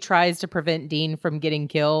time he tries to prevent Dean from getting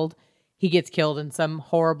killed, he gets killed in some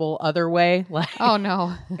horrible other way. Like, oh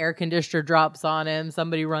no, air conditioner drops on him.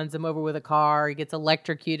 Somebody runs him over with a car. He gets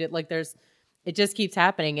electrocuted. Like it just keeps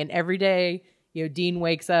happening. And every day, Dean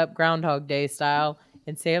wakes up Groundhog Day style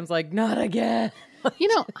and Sam's like, not again.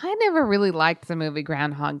 I never really liked the movie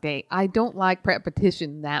Groundhog Day. I don't like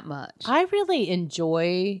repetition that much. I really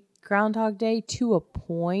enjoy Groundhog Day to a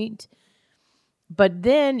point. But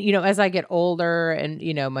then, as I get older and,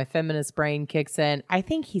 my feminist brain kicks in, I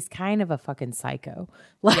think he's kind of a fucking psycho.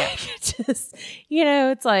 Like,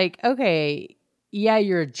 it's like, okay, yeah,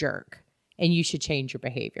 you're a jerk and you should change your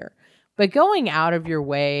behavior. But going out of your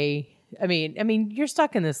way, I mean, you're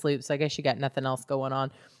stuck in this loop, so I guess you got nothing else going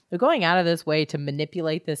on. But going out of this way to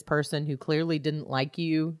manipulate this person who clearly didn't like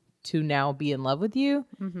you to now be in love with you,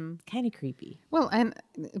 kind of creepy. Well,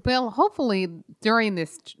 hopefully during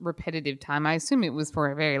this repetitive time, I assume it was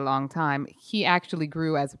for a very long time, he actually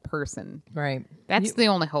grew as a person. Right. That's the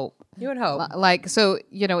only hope. You would hope.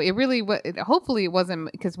 It really hopefully it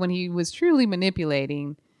wasn't, because when he was truly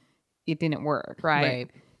manipulating, it didn't work, right? Right.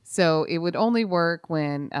 So it would only work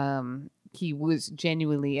when he was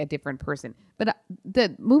genuinely a different person. But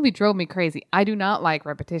the movie drove me crazy. I do not like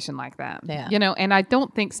repetition like that. Yeah. And I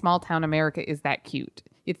don't think small town America is that cute.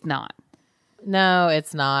 It's not. No,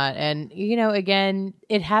 it's not. And, again,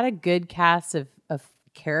 it had a good cast of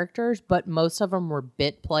characters, but most of them were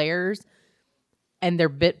bit players. And they're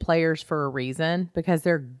bit players for a reason because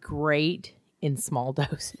they're great in small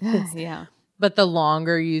doses. Yeah. But the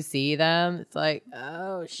longer you see them, it's like,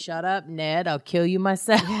 oh, shut up, Ned. I'll kill you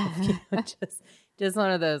myself. Just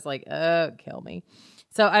one of those like, oh, kill me.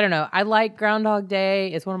 So I don't know. I like Groundhog Day.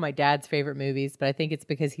 It's one of my dad's favorite movies, but I think it's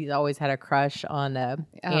because he's always had a crush on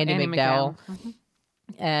Andy McDowell. Mm-hmm.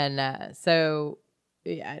 And so,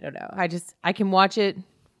 yeah, I don't know. I can watch it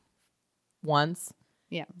once.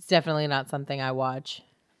 Yeah. It's definitely not something I watch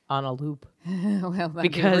on a loop. Well,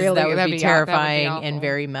 because that would be terrifying and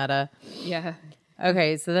very meta. Yeah.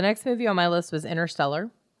 Okay, so the next movie on my list was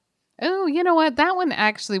Interstellar. Oh, you know what? That one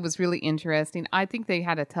actually was really interesting. I think they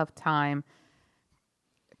had a tough time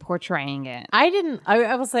portraying it.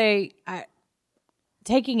 I will say,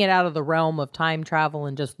 taking it out of the realm of time travel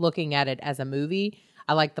and just looking at it as a movie,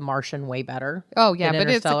 I like The Martian way better. Oh, yeah, but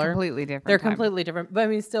it's a completely different. They're completely different. But I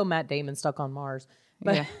mean, still Matt Damon stuck on Mars.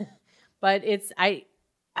 But, yeah. But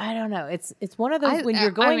I don't know. It's one of those when you're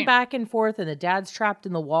going back and forth and the dad's trapped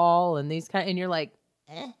in the wall and and you're like,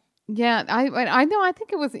 eh. Yeah, I know. I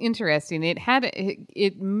think it was interesting. It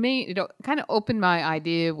kind of opened my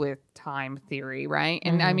idea with time theory, right?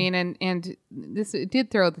 And I mean, and this it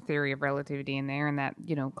did throw the theory of relativity in there, and that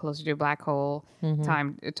closer to a black hole,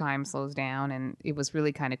 time slows down, and it was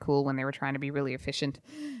really kind of cool when they were trying to be really efficient.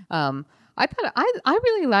 I thought I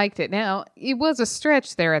really liked it. Now it was a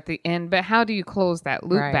stretch there at the end, but how do you close that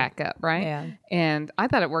loop back up, right? Yeah. And I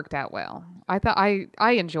thought it worked out well. I thought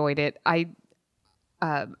I enjoyed it.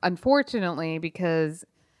 Unfortunately, because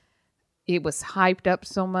it was hyped up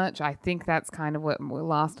so much, I think that's kind of what we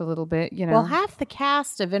lost a little bit. Well, half the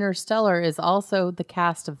cast of Interstellar is also the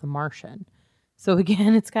cast of The Martian, so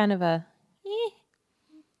again, it's kind of a.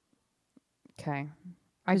 Okay.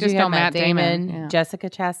 I just know Matt Damon. Yeah. Jessica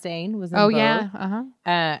Chastain was in both. Yeah. Uh-huh.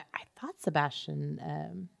 I thought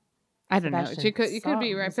Sebastian. I don't know. You could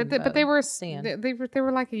be right, but they were they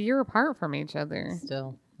were like a year apart from each other.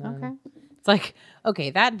 Still. Okay. It's like, okay,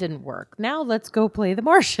 that didn't work. Now let's go play The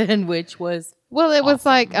Martian, which was was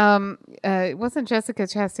like it wasn't Jessica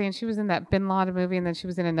Chastain. She was in that Bin Laden movie, and then she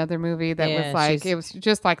was in another movie that was like it was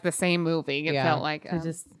just like the same movie. It felt like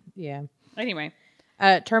Anyway,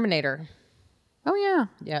 Terminator. Oh yeah.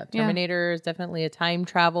 Yeah, Terminator is definitely a time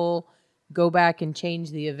travel, go back and change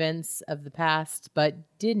the events of the past,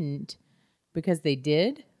 but didn't because they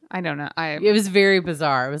did. I don't know. It was very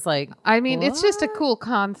bizarre. It was like, I mean, it's just a cool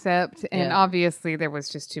concept, and obviously there was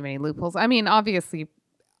just too many loopholes. I mean, obviously,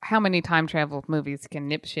 how many time travel movies can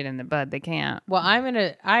nip shit in the bud? They can't. Well,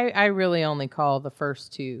 I really only call the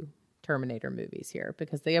first two Terminator movies here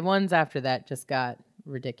because the ones after that just got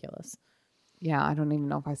ridiculous. Yeah, I don't even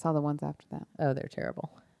know if I saw the ones after that. Oh, they're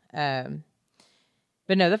terrible.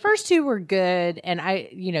 But no, the first two were good. And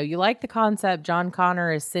you like the concept. John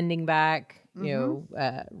Connor is sending back,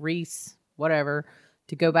 Reese, whatever,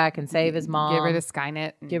 to go back and save his mom. Get rid of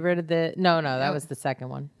Skynet. Get rid of that was the second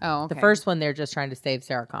one. Oh, okay. The first one, they're just trying to save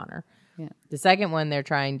Sarah Connor. Yeah. The second one, they're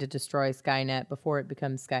trying to destroy Skynet before it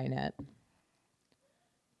becomes Skynet.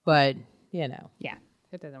 But, Yeah.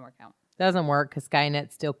 it doesn't work out. Doesn't work because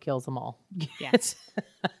Skynet still kills them all. Yeah.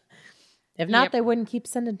 If not, Yep. they wouldn't keep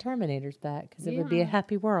sending Terminators back because it would be a Yeah.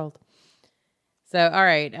 happy world. So, all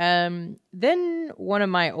right. Then one of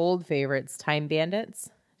my old favorites, Time Bandits.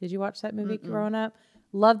 Did you watch that movie growing up?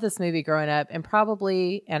 Loved this movie growing up, and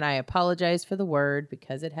I apologize for the word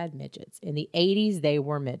because it had midgets. In the 80s, they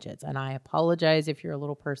were midgets, and I apologize if you're a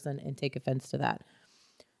little person and take offense to that.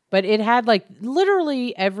 But it had like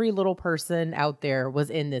literally every little person out there was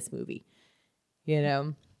in this movie. You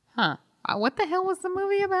know? Huh. What the hell was the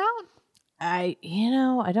movie about? I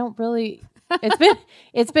don't really.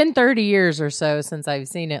 It's been 30 years or so since I've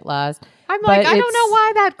seen it last. I'm like, but I don't it's- know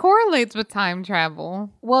why that correlates with time travel.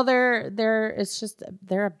 Well, they're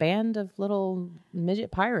a band of little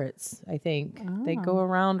midget pirates. I think they go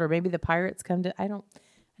around, or maybe the pirates come to. I don't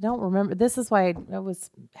remember. This is why I was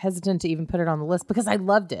hesitant to even put it on the list because I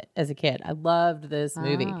loved it as a kid. I loved this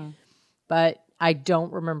movie, but I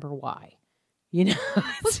don't remember why. You know,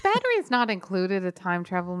 Was Batteries Not Included a time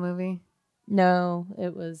travel movie? no,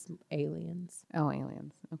 it was Aliens. Oh,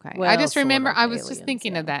 Aliens. Okay. Well, I just sort remember, of I was just Aliens,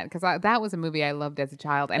 thinking of yeah. that because that was a movie I loved as a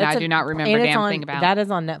child, and That's I do not remember and a it's damn on- thing about. That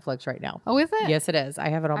is on Netflix right now. Oh, is it? Yes, it is. I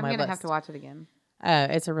have it on I'm my gonna list. have to watch it again.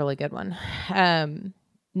 It's a really good one.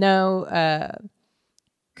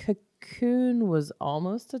 Cocoon was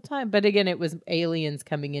almost a time, but again, it was aliens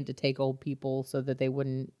coming in to take old people so that they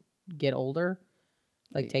wouldn't get older,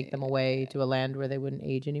 like take them away to a land where they wouldn't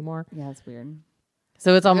age anymore. Yeah, it's weird.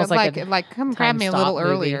 So it's almost like come grab me a little time-stop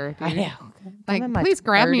movie. earlier. I Dude. know. Like, I'm in my please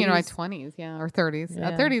grab me in my 30s. 20s, yeah, or 30s.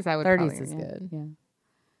 Yeah. 30s, I would. 30s probably, is yeah, good.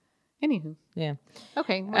 Yeah. Anywho, Yeah.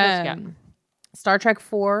 okay. What else you got? Star Trek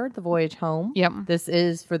 4, The Voyage Home. Yep. This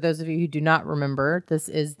is, for those of you who do not remember, this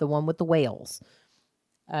is the one with the whales.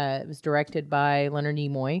 It was directed by Leonard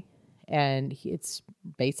Nimoy, and it's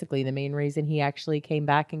basically the main reason he actually came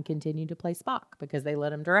back and continued to play Spock because they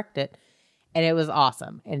let him direct it. And it was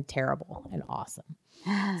awesome and terrible and awesome.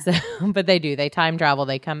 So, but they time travel.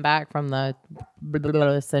 They come back from the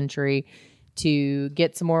century to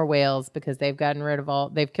get some more whales because they've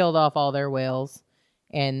killed off all their whales.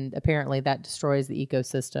 And apparently that destroys the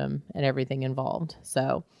ecosystem and everything involved.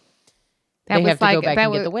 So they have to go back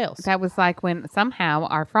and get the whales. That was like when somehow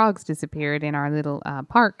our frogs disappeared in our little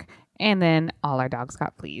park, and then all our dogs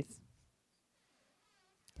got fleas.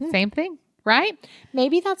 Same thing, right?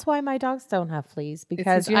 Maybe that's why my dogs don't have fleas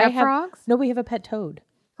because you have frogs? No, we have a pet toad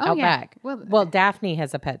out yeah. back. Well, Daphne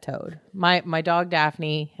has a pet toad. My dog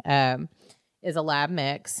Daphne is a lab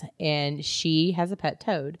mix, and she has a pet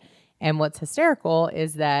toad. And what's hysterical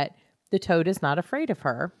is that the toad is not afraid of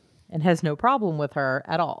her and has no problem with her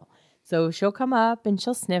at all. So she'll come up and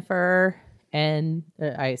she'll sniff her, and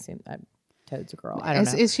I assume that toad's a girl. I don't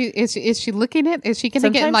know. Is she looking at? Is she gonna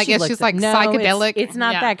get Sometimes like? she Is looks she's like no, psychedelic? It's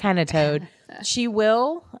not Yeah. that kind of toad. She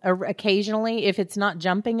will occasionally, if it's not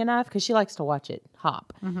jumping enough, because she likes to watch it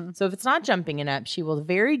hop. So if it's not jumping enough, she will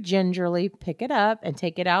very gingerly pick it up and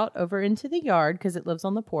take it out over into the yard because it lives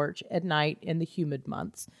on the porch at night in the humid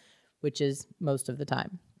months, which is most of the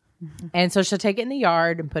time. And so she'll take it in the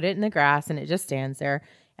yard and put it in the grass, and it just stands there.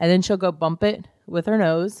 And then she'll go bump it with her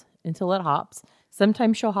nose until it hops.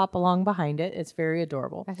 Sometimes she'll hop along behind it. It's very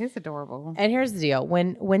adorable. That is adorable. And here's the deal.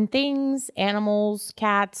 When things, animals,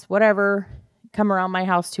 cats, whatever, come around my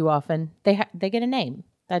house too often, they get a name.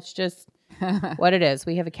 That's just what it is.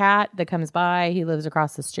 We have a cat that comes by. He lives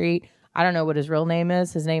across the street. I don't know what his real name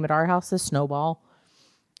is. His name at our house is Snowball.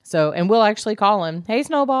 So, and we'll actually call him, "Hey,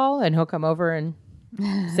 Snowball," and he'll come over and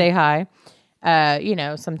say hi.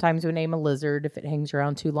 Sometimes we name a lizard if it hangs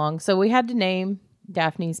around too long. So we had to name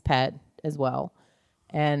Daphne's pet as well.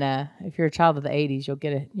 And if you're a child of the 80s, you'll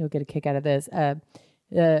get a kick out of this.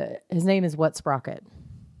 His name is Wet Sprocket.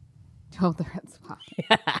 Oh, that's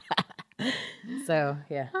fine. So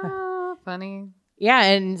yeah, Oh, funny. yeah.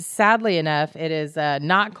 And sadly enough, it is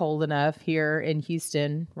not cold enough here in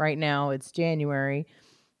Houston right now. It's January.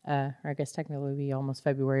 Or I guess technically it'll be almost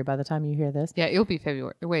February by the time you hear this. Yeah, it'll be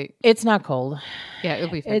February. Wait. It's not cold. Yeah, it'll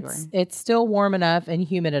be February. It's still warm enough and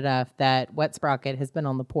humid enough that Wet Sprocket has been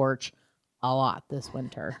on the porch a lot this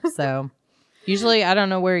winter. So usually I don't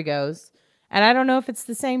know where he goes. And I don't know if it's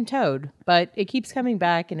the same toad, but it keeps coming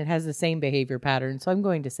back and it has the same behavior pattern. So I'm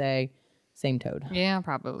going to say same toad. Yeah,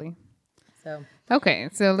 probably. So Okay,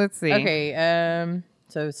 so let's see. okay,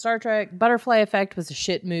 so Star Trek Butterfly Effect was a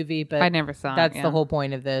shit movie, but I never saw it, that's yeah. the whole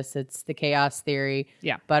point of this. It's the chaos theory.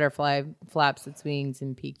 Yeah. Butterfly flaps its wings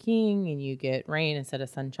in Peking and you get rain instead of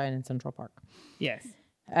sunshine in Central Park. Yes.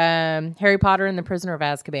 Harry Potter and the Prisoner of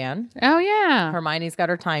Azkaban. Oh yeah. Hermione's got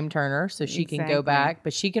her time turner, so she can go Exactly. back,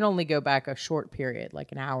 but she can only go back a short period,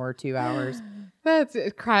 like an hour or 2 hours.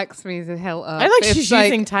 It cracks me the hell up. I like It's she's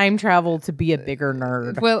using time travel to be a bigger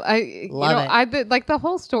nerd. Well, Love it. I did like the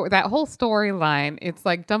whole story. That whole storyline. It's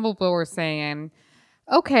like Dumbledore saying,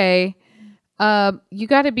 "Okay, you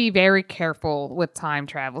got to be very careful with time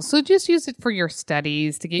travel. So just use it for your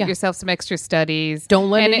studies to get yourself some extra studies. Don't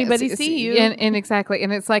let anybody see you." And exactly.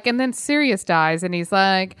 And it's like, and then Sirius dies, and he's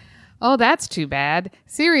like, "Oh, that's too bad.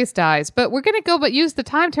 Sirius dies, but we're gonna go, but use the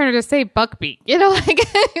time turner to save Buckbeak." You know, like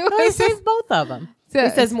He saves both of them. So- He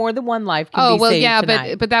says more than one life can be saved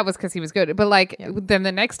tonight. but that was because he was good. But like, then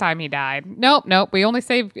the next time he died, nope, we only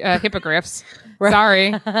saved hippogriffs.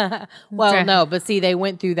 Sorry. Well, no, but see, they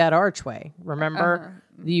went through that archway. Remember?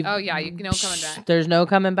 Oh yeah, you know, coming back. There's no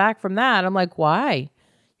coming back from that. I'm like, why?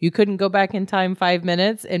 You couldn't go back in time 5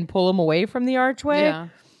 minutes and pull him away from the archway? Yeah.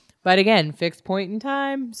 But again, fixed point in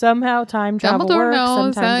time. Somehow time travel Dumbledore works.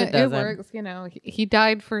 knows Sometimes it that it doesn't. works. You know, he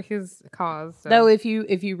died for his cause. So. Though if you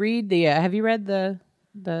read the have you read the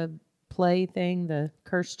play thing, the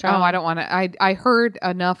Cursed Child? Oh, I don't want to. I heard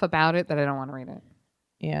enough about it that I don't want to read it.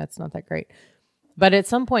 Yeah, it's not that great. But at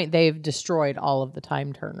some point, they've destroyed all of the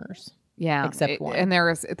time turners. Yeah, Except one. And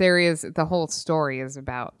there is the whole story is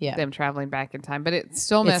about them traveling back in time, but it's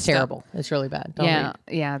so messed It's terrible. up. It's really bad. Don't Yeah, read.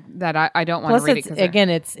 yeah. That I don't want Plus, to read it's, it. again,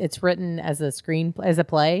 it's written as a as a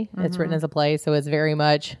play. It's written as a play, so it's very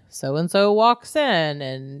much so and so walks in,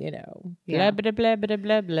 and blah blah blah blah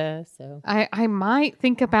blah blah. So I might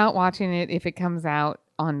think about watching it if it comes out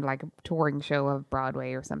on like a touring show of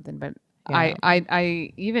Broadway or something, but Yeah.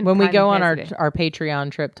 I even when we kinda go on hesitate. our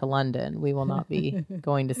Patreon trip to London, we will not be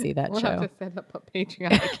going to see that We'll show. have to set up a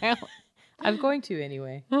Patreon account. I'm going to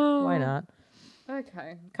anyway. Why not?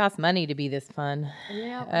 Okay. Costs money to be this fun.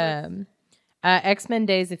 Yeah. X-Men: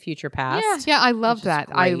 Days of Future Past. Yeah, I loved that.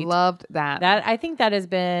 I great. loved that. I think that has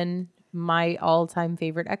been my all-time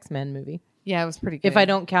favorite X-Men movie. Yeah, it was pretty good. If I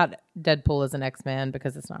don't count Deadpool as an X-Man,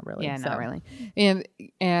 because it's not really. Yeah, so. not really.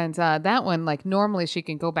 And that one, like normally she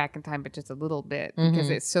can go back in time, but just a little bit because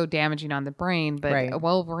it's so damaging on the brain. But Right.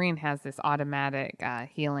 Wolverine has this automatic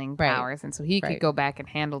healing Right. powers, and so he could Right. go back and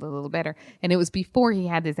handle it a little better. And it was before he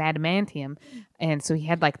had his adamantium, and so he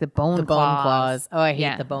had like the bone claws. Oh, I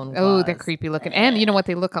hate the bone Oh, claws. they're creepy looking. And you know what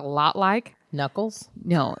they look a lot like? Knuckles.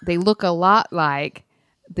 No, they look a lot like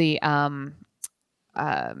the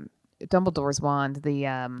Dumbledore's wand, the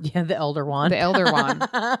Yeah, the Elder Wand. the Elder Wand.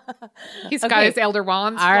 He's got Okay. his Elder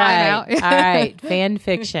Wands All flying right, out. all right. Fan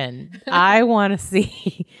fiction. I want to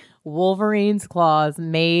see Wolverine's claws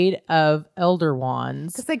made of Elder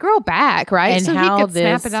Wands. Because they grow back, right? And so how he could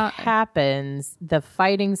snap this it out. happens, the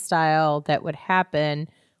fighting style that would happen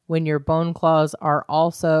when your bone claws are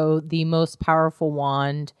also the most powerful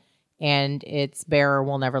wand and its bearer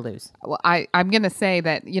will never lose. Well, I'm going to say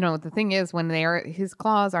that, the thing is, when his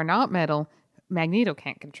claws are not metal, Magneto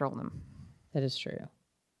can't control them That is true.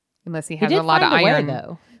 unless he He has did a lot of find a way, iron.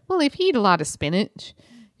 though. Well, if you eat a lot of spinach,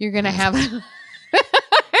 you're going to have.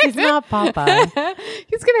 He's not Popeye.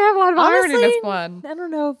 He's going to have a lot of iron in his Honestly, blood. I don't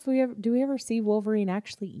know if we ever see Wolverine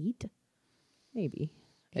actually eat? Maybe.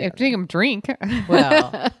 If you him drink.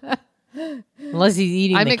 Well, unless he's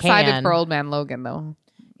eating I'm the excited can. for Old Man Logan, though.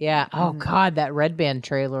 Yeah. Oh God, that Red Band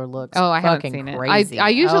trailer looks. Oh, I haven't fucking seen crazy. it. I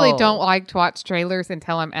usually Oh. don't like to watch trailers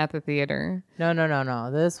until I'm at the theater. No.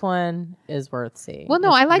 This one is worth seeing. Well, no,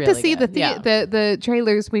 It's I like to really see good. Yeah. the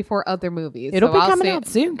trailers before other movies. It'll so be I'll coming see out it.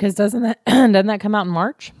 soon because doesn't that come out in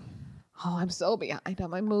March? Oh, I'm so behind on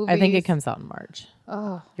my movies. I think it comes out in March.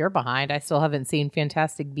 Oh, You're behind. I still haven't seen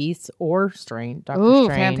Fantastic Beasts or Doctor ooh,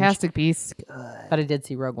 Strange. Fantastic Beasts. But I did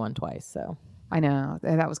see Rogue One twice, so I know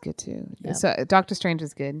that was good too. Yeah. So Doctor Strange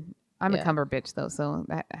is good. I'm Yeah. a Cumber bitch though, so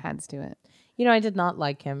that adds to it. I did not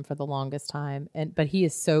like him for the longest time, but he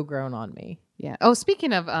is so grown on me. Yeah. Oh,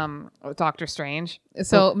 speaking of Doctor Strange,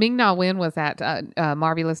 so Ming Na Wen was at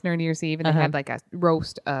Marvelous Nerd New Year's Eve, and they had like a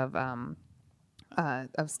roast of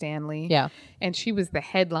Stan Lee. Yeah. And she was the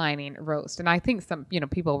headlining roast, and I think some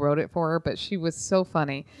people wrote it for her, but she was so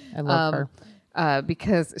funny. I love her.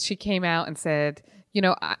 Because she came out and said,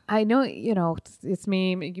 I know, it's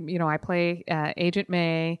me, I play Agent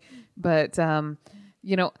May, but,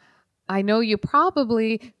 I know you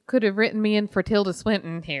probably could have written me in for Tilda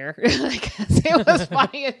Swinton here. Because it was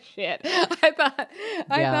funny as shit. I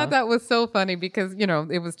thought that was so funny because,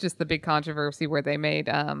 it was just the big controversy where they made,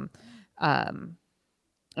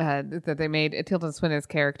 that they made Tilda Swinton's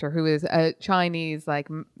character, who is a Chinese, I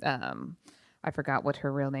forgot what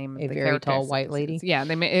her real name. A the very character tall is. white lady? Yeah,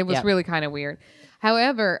 it was Yeah. really kind of weird.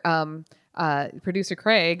 However, producer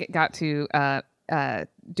Craig got to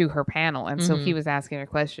do her panel, and so he was asking her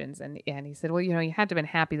questions, and he said, well, you had to have been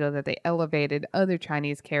happy though that they elevated other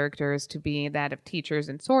Chinese characters to be that of teachers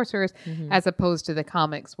and sorcerers, as opposed to the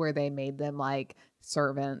comics where they made them like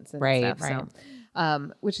servants and stuff. Right.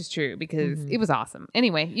 So, which is true because it was awesome.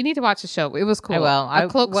 Anyway, you need to watch the show. It was cool. I will. A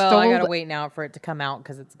cloak I stole gotta wait now for it to come out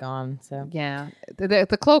because it's gone. So yeah,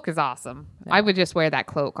 the cloak is awesome. I would just wear that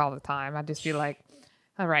cloak all the time. I'd just be like,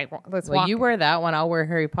 all right, well, let's walk. You wear that one. I'll wear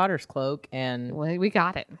Harry Potter's cloak, and Well, we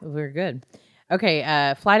got it. we're good.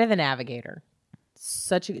 Okay, Flight of the Navigator.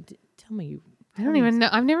 Such a tell me you. I don't even know.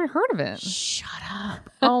 I've never heard of it. Shut up.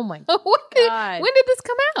 Oh my When did this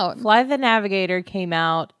come out? Flight of the Navigator came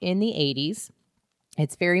out in the 80s.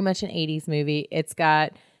 It's very much an 80s movie. It's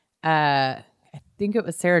got, I think it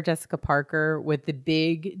was Sarah Jessica Parker with the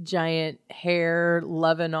big giant hair,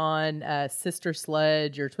 loving on Sister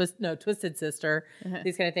Sledge or Twisted Sister,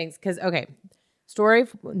 these kind of things. Because, okay, story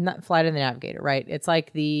of not Flight of the Navigator, right? It's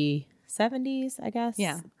like the 70s, I guess.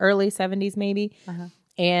 Yeah. Early 70s, maybe.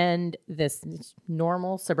 And this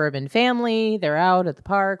normal suburban family, they're out at the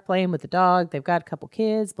park playing with the dog. They've got a couple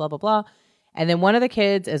kids, blah, blah, blah. And then one of the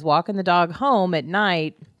kids is walking the dog home at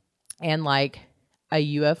night and like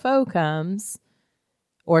a UFO comes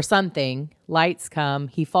or something, lights come,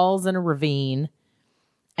 he falls in a ravine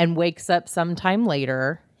and wakes up sometime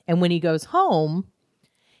later. And when he goes home,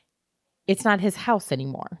 it's not his house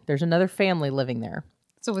anymore. There's another family living there.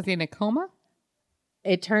 So was he in a coma?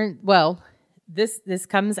 It turned, well, this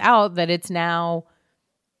comes out that it's now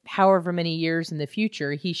however many years in the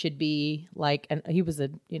future, he should be like, and he was a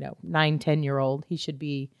 9-10-year-old. He should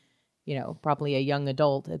be, probably a young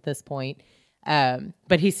adult at this point.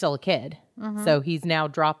 But he's still a kid. So he's now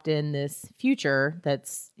dropped in this future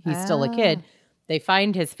he's still a kid. They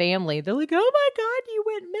find his family. They're like, oh my God, you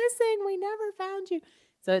went missing. We never found you.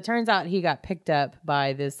 So it turns out he got picked up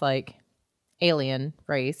by this like alien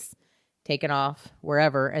race, taken off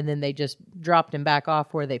wherever, and then they just dropped him back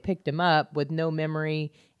off where they picked him up with no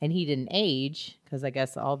memory, and he didn't age because I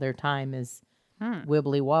guess all their time is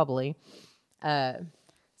wibbly wobbly.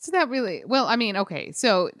 So that really, well, I mean, okay,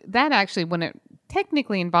 so that actually wouldn't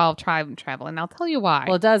technically involve time travel, and I'll tell you why.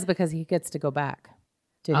 Well, it does because he gets to go back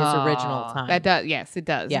to his original time. That does, yes, it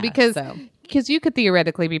does. Yeah, Because you could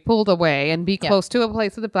theoretically be pulled away and be close to a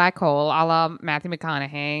place with a black hole, a la Matthew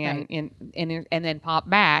McConaughey, and then pop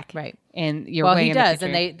back. Right. And you're well, way he in does, the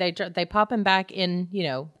and they pop him back in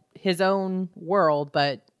his own world,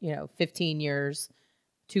 but 15 years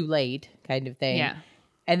too late, kind of thing. Yeah.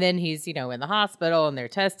 And then he's in the hospital, and they're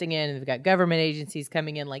testing it, and they've got government agencies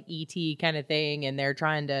coming in like ET kind of thing, and they're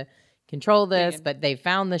trying to control this, but they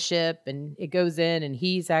found the ship, and it goes in, and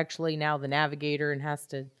he's actually now the navigator and has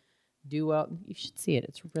to do well. You should see it.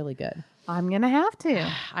 It's really good. I'm going to have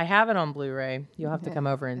to. I have it on Blu-ray. You'll have to come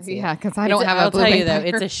over and see it. Yeah, because I don't have a I'll Blu-ray tell you though,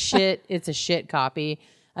 player. it's a shit copy.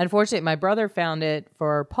 Unfortunately, my brother found it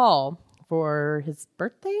for Paul for his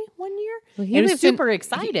birthday one year. Well, he was lives in- super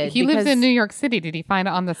excited. He lives because- in New York City. Did he find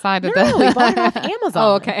it on the side of No, the... he bought it off Amazon.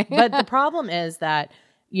 Oh, okay. But the problem is that,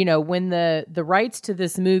 when the rights to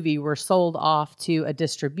this movie were sold off to a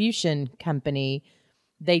distribution company,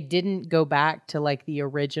 they didn't go back to like the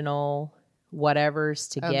original whatevers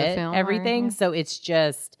to get film, everything. right? So it's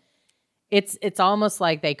just, it's almost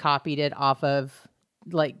like they copied it off of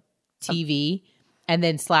like TV and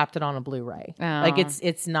then slapped it on a Blu-ray. Like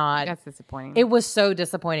it's not. That's disappointing. It was so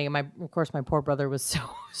disappointing. And of course, my poor brother was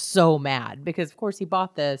so mad because of course he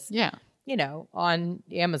bought this. Yeah. On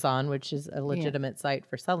Amazon, which is a legitimate site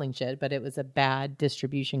for selling shit, but it was a bad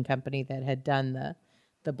distribution company that had done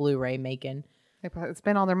the Blu-ray making. They probably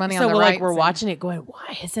spent all their money on So the we're rights. we're watching it going,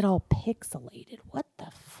 why is it all pixelated? What the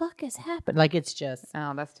fuck has happened? Like it's just.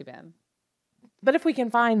 Oh, that's too bad. But if we can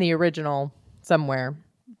find the original somewhere,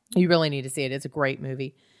 you really need to see it. It's a great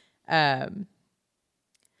movie.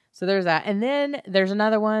 So there's that. And then there's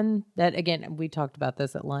another one that, again, we talked about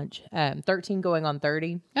this at lunch. 13 Going on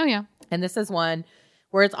 30. Oh, yeah. And this is one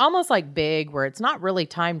where it's almost like Big, where it's not really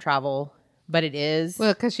time travel, but it is.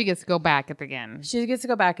 Well, because she gets to go back at the end. She gets to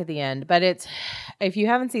go back at the end. But if you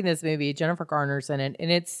haven't seen this movie, Jennifer Garner's in it,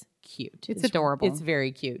 and it's cute. It's adorable. It's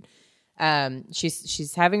very cute.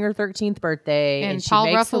 She's having her 13th birthday. And she Paul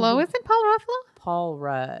makes Ruffalo. Isn't Paul Ruffalo? Paul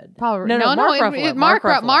Rudd. Mark Ruffalo. Mark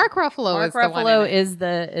Ruffalo Mark is the one Ruffalo in it. is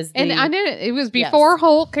the. And I knew it was before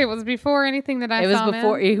Hulk. It was before anything that I It was saw.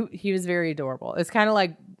 before he was very adorable. It's kind of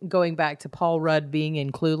like going back to Paul Rudd being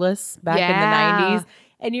in Clueless back in the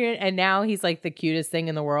 90s. And now he's like the cutest thing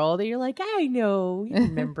in the world. And you're like, I know. You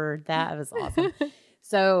remember that. It was awesome.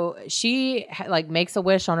 So she makes a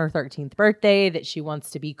wish on her 13th birthday that she wants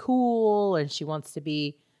to be cool and she wants to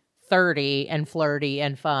be 30 and flirty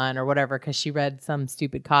and fun or whatever because she read some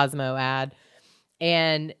stupid Cosmo ad.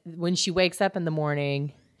 And when she wakes up in the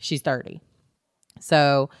morning, she's 30.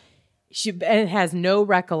 So she has no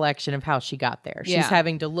recollection of how she got there. She's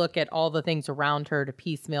having to look at all the things around her to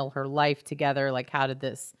piecemeal her life together. Like, how did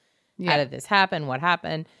this happen? What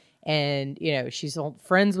happened? And, you know, she's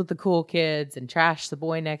friends with the cool kids and trash the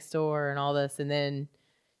boy next door and all this. And then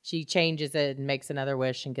she changes it and makes another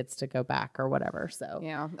wish and gets to go back or whatever. So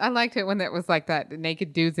yeah, I liked it when it was like that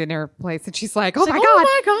naked dude's in her place and she's like, oh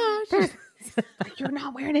my gosh, you're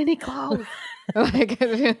not wearing any clothes.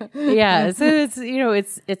 Yeah, so it's, you know,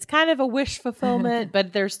 it's kind of a wish fulfillment,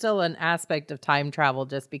 but there's still an aspect of time travel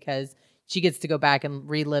just because she gets to go back and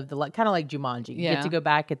relive the kind of like Jumanji. You get to go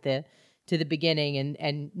back to the beginning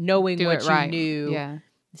and knowing what you knew.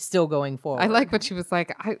 Still going forward. I like what she was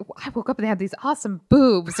like, I woke up and had these awesome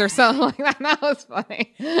boobs or something like that. That was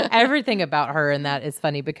funny. Everything about her in that is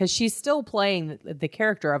funny because she's still playing the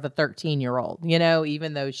character of a 13-year-old, you know,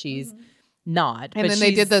 even though she's not. And then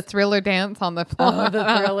they did the Thriller dance on the floor. Oh, the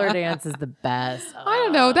Thriller dance is the best. I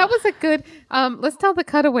don't know. That was a good, let's tell the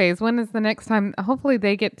Cutaways. When is the next time? Hopefully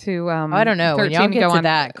they get to, I don't know. When y'all get to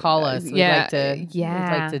that, call us. We'd like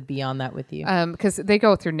to be on that with you. Because they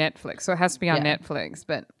go through Netflix, so it has to be on Netflix.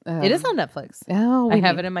 But it is on Netflix. Oh, I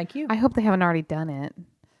have it in my queue. I hope they haven't already done it.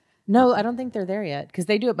 No, I don't think they're there yet because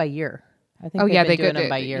they do it by year. I think they do it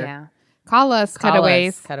by year. Yeah. Call us,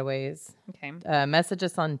 Cutaways. Cutaways. Okay. Message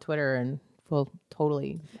us on Twitter and we'll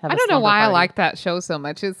totally have I don't know why I like that show so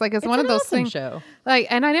much. It's like it's one of those awesome things. Show. Like,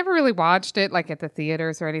 and I never really watched it like at the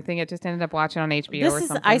theaters or anything. It just ended up watching on HBO or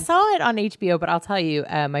something. I saw it on HBO, but I'll tell you,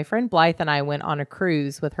 my friend Blythe and I went on a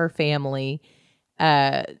cruise with her family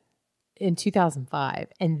in 2005,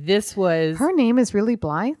 and this was her name is really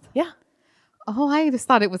Blythe. Yeah. Oh, I just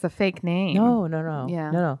thought it was a fake name. No.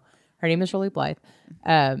 Yeah. No. Her name is really Blythe.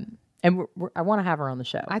 And I want to have her on the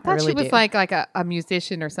show. I thought she was like a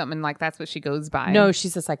musician or something, like that's what she goes by. No,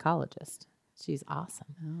 she's a psychologist. She's awesome.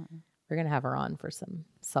 Oh. We're going to have her on for some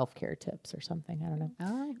self-care tips or something. I don't know.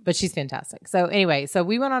 All right. But she's fantastic. So anyway,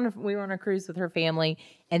 we went on a cruise with her family,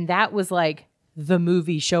 and that was like the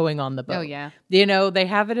movie showing on the boat. Oh yeah. You know, they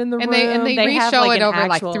have it in the room. And they re-show it over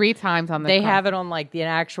like 3 times on the They have it on like the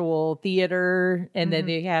actual theater, and then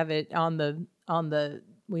they have it on the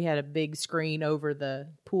we had a big screen over the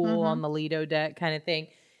pool on the Lido deck kind of thing.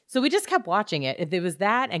 So we just kept watching it. It was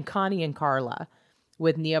that and Connie and Carla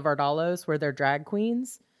with Nia Vardalos, where they're drag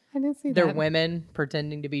queens. I didn't see that. They're women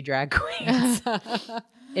pretending to be drag queens.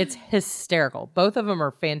 It's hysterical. Both of them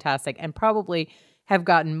are fantastic and probably have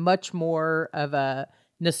gotten much more of a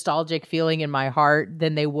nostalgic feeling in my heart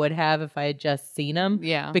than they would have if I had just seen them.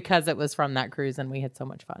 Yeah. Because it was from that cruise and we had so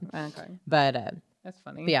much fun. Okay. But that's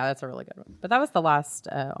funny. yeah, that's a really good one. But that was the last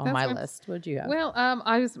on my list. What did you have? Well,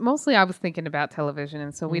 I was thinking about television,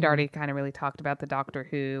 and so we'd already kind of really talked about the Doctor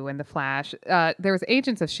Who and the Flash. There was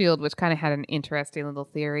Agents of S.H.I.E.L.D., which kind of had an interesting little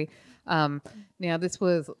theory. Now this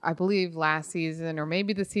was, I believe, last season or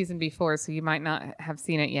maybe the season before, so you might not have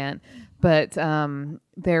seen it yet. But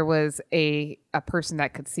there was a person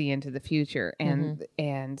that could see into the future, and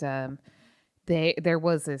there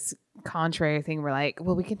was this contrary thing. We're like,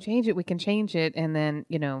 well, we can change it. And then,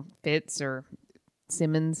 you know, Fitz or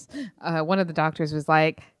Simmons, one of the doctors was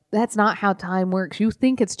like, that's not how time works. You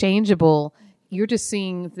think it's changeable. You're just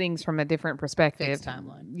seeing things from a different perspective. Fixed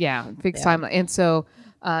timeline. Yeah, fixed timeline. And so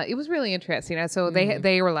it was really interesting. And so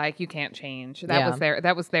they were like, you can't change.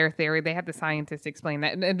 That was their theory. They had the scientists explain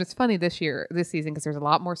that. And it's funny this season, because there's a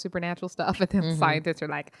lot more supernatural stuff. And then the scientists are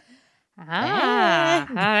like,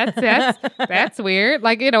 that's weird.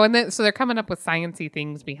 Like, you know, and then so they're coming up with sciencey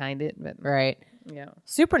things behind it. But right. Yeah.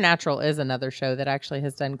 Supernatural is another show that actually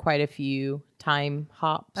has done quite a few time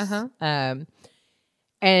hops. And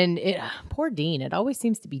poor Dean. It always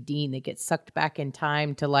seems to be Dean that gets sucked back in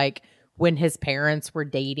time to like when his parents were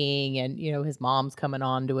dating and, you know, his mom's coming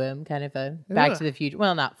on to him, kind of a Back to the Future.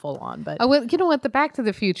 Well, not full on, but. Oh, well, you know what? The Back to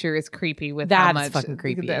the Future is creepy with that's how much. Fucking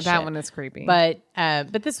creepy. That one is creepy. But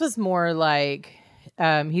this was more like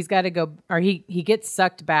he's got to go, or he gets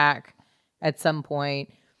sucked back at some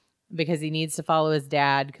point because he needs to follow his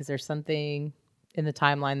dad because there's something in the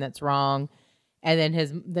timeline that's wrong. And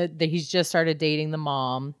then he's just started dating the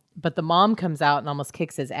mom, but the mom comes out and almost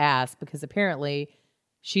kicks his ass because apparently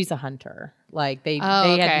she's a hunter. Like they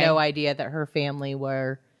had no idea that her family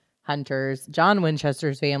were hunters. John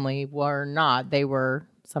Winchester's family were not. They were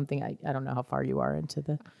something. I don't know how far you are into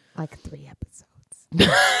the like 3 episodes.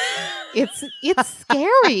 It's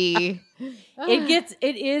scary.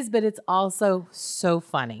 It is, but it's also so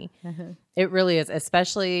funny. It really is.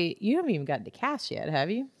 Especially you haven't even gotten to Cass yet, have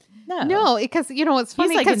you? No, because you know it's funny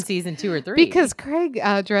He's like in 'cause- season 2 or 3. because Craig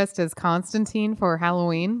dressed as Constantine for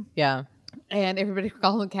Halloween, yeah, and everybody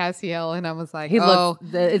called him Cassiel, and I was like, he oh.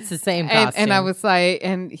 looks. It's the same costume. And I was like,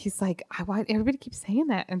 and he's like, why everybody keeps saying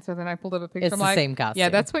that? And so then I pulled up a picture. It's I'm the like, same costume. Yeah,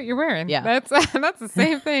 that's what you're wearing. Yeah. that's the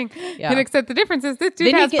same thing. Yeah. And except the difference is this dude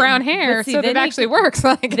Then he has can- brown hair, but see, so then that he actually can- works.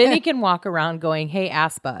 Like then he can walk around going, "Hey,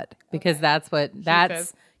 ass butt," because that's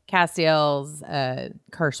says. Castiel's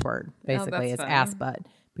curse word. Basically, that's is funny. ass butt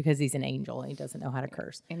because he's an angel and he doesn't know how to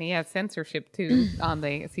curse. and he has censorship too on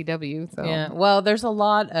the CW. So Yeah. Well, there's a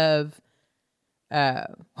lot of.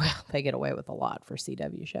 Well, they get away with a lot for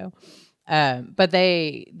CW show, but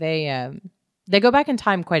they go back in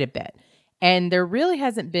time quite a bit, and there really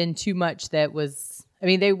hasn't been too much that was. I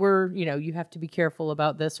mean, they were, you have to be careful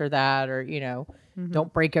about this or that, or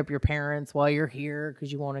don't break up your parents while you're here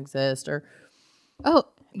because you won't exist, or. oh,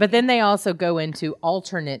 But then they also go into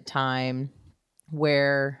alternate time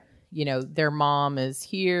where, their mom is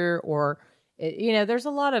here or, there's a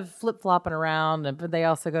lot of flip flopping around, but they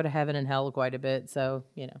also go to heaven and hell quite a bit. So,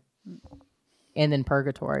 and then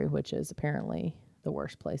purgatory, which is apparently the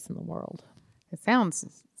worst place in the world. it sounds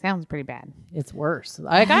pretty bad. It's worse.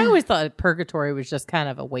 Like I always thought purgatory was just kind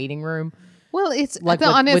of a waiting room. Well, it's Like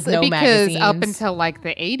honestly with no because up magazines. until like the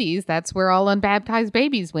 80s, that's where all unbaptized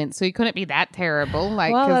babies went. So you couldn't be that terrible,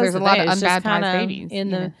 like Well, because that's there's a the lot thing. of It's just unbaptized kinda babies in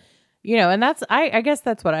the, and that's I guess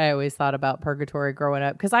that's what I always thought about purgatory growing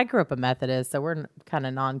up because I grew up a Methodist, so we're kind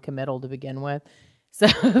of non-committal to begin with. So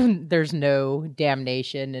there's no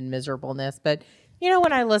damnation and miserableness. But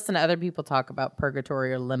when I listen to other people talk about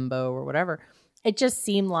purgatory or limbo or whatever, it just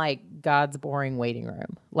seemed like God's boring waiting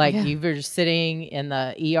room. Like you were just sitting in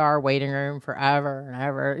the ER waiting room forever and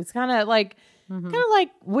ever. It's kind of like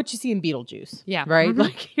what you see in Beetlejuice. Yeah. Right? Mhm.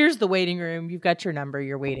 Like here's the waiting room. You've got your number.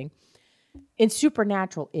 You're waiting. In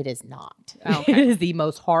Supernatural, it is not. Oh, okay. It is the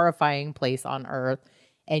most horrifying place on earth.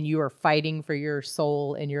 And you are fighting for your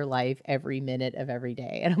soul and your life every minute of every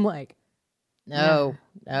day. And I'm like, no,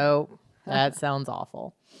 that sounds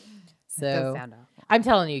awful. It does So sound awful. I'm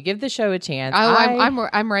telling you, give the show a chance.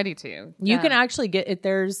 I'm ready to. You Yeah. can actually get it.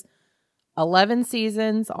 There's 11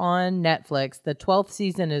 seasons on Netflix. The 12th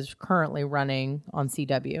season is currently running on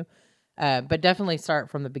CW. But definitely start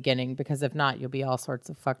from the beginning because if not, you'll be all sorts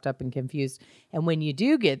of fucked up and confused. And when you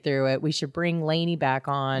do get through it, we should bring Lainey back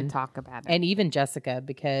on and talk about it. and even Jessica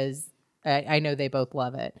because I know they both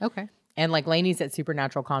love it. Okay. And like Lainey's at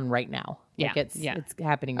Supernatural Con right now. Like Yeah, it's yeah. it's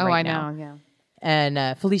happening Oh, right I now. know. Yeah.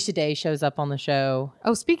 And Felicia Day shows up on the show.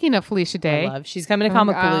 Oh, speaking of Felicia Day, I love. She's coming to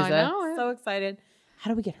Comic I Palooza. know. So excited. How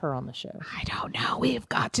do we get her on the show? I don't know. We've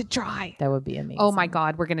got to try. That would be amazing. Oh my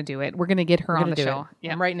God, we're gonna do it. We're gonna get her We're on gonna the do show. it.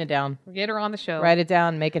 Yeah, I'm writing it down. we'll get her on the show. Write it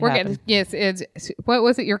down. Make it We're happen. getting it's what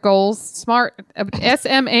was it? Your goals? Smart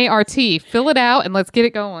SMART. Fill it out and let's get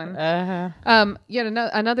it going. Yet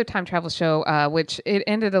another time travel show, which it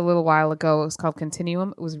ended a little while ago. It was called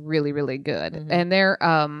Continuum. It was really really good, Mm-hmm.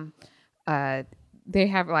 and they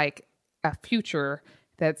have like a future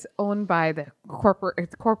that's owned by the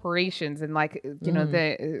corporations and like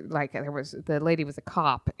there was the lady was a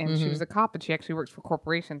cop and she was a cop and she actually works for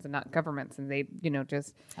corporations and not governments and they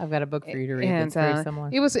just I've got a book for you to read and that's very similar.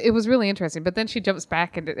 it was really interesting. But then she jumps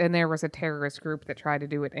back and there was a terrorist group that tried to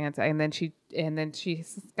do it and then she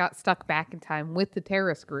got stuck back in time with the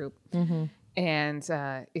terrorist group. Mm-hmm. And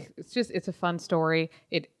it's a fun story.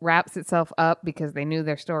 It wraps itself up because they knew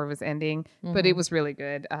their story was ending, but it was really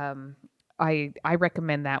good. I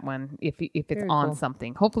recommend that one if it's Very on cool.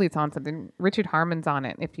 something. Hopefully it's on something. Richard Harmon's on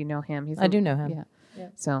it if you know him. I do know him. Yeah.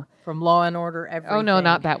 So From Law and Order, everything. oh no,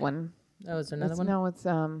 not that one. Oh, is there another one? No, it's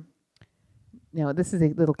no. This is a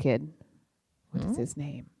little kid. What Hmm? is his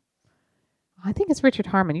name? I think it's Richard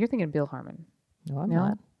Harmon. You're thinking of Bill Harmon. No, I'm No?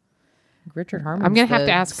 not. Richard Harmon. I'm gonna have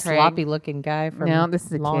to ask Craig. sloppy looking guy from No, this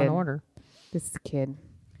is a Law kid. and Order. This is a kid.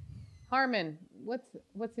 Harmon.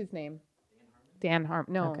 What's his name? Dan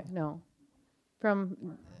Harmon. No, Okay. no.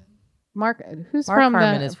 From Mark. Who's Mark from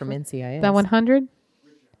Harmon the is from NCIS. the 100?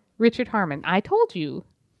 Richard Harmon. I told you.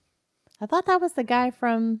 I thought that was the guy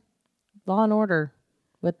from Law and Order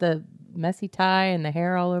with the messy tie and the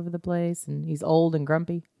hair all over the place, and he's old and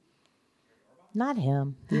grumpy. Not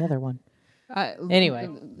him. The other one. Anyway,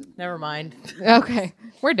 never mind. Okay,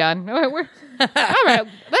 we're done. We're all right.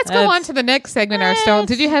 Let's go on to the next segment. Our stone.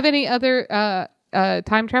 Did you have any other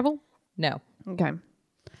time travel? No. Okay.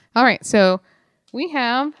 All right. So we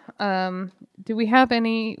have. Do we have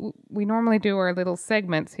any? We normally do our little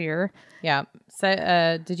segments here. Yeah.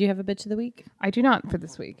 So, did you have a bitch of the week? I do not for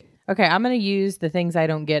this week. Okay, I'm going to use the things I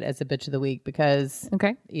don't get as a bitch of the week because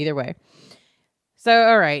Okay. either way. So,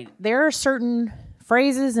 all right, there are certain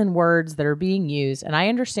phrases and words that are being used. And I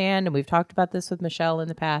understand, and we've talked about this with Michelle in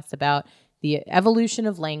the past, about the evolution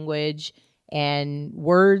of language and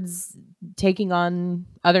words taking on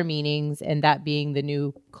other meanings, and that being the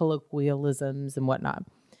new colloquialisms and whatnot.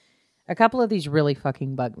 A couple of these really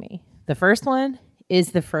fucking bug me. The first one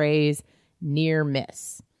is the phrase near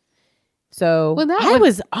miss. So I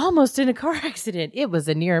was almost in a car accident. It was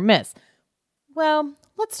a near miss. Well,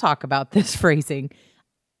 let's talk about this phrasing.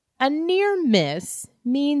 A near miss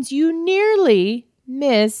means you nearly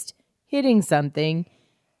missed hitting something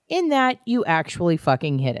in that you actually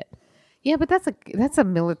fucking hit it. Yeah, but that's a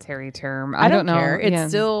military term. I don't know. Care. It's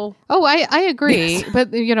still. Oh, I agree, but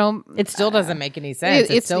it still doesn't make any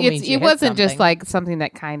sense. It still means you hit wasn't something. just like something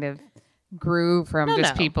that kind of grew from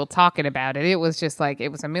people talking about it. It was just like it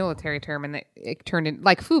was a military term, and it turned in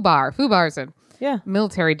like FUBAR. FUBAR's a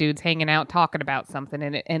military dudes hanging out talking about something,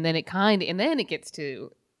 and then it gets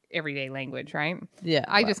to everyday language, right? Yeah,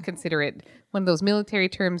 I just consider it one of those military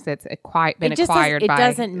terms that's been acquired by civilians. It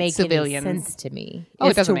doesn't make any sense to me.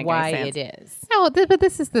 It doesn't make why any sense. It is. No, but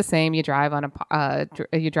this is the same. You drive on a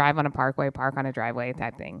parkway, park on a driveway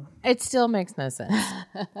type thing. It still makes no sense.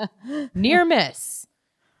 Near miss.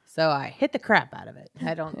 So I hit the crap out of it.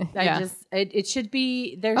 It should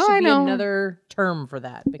be, there should be another term for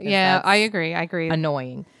that. Because I agree.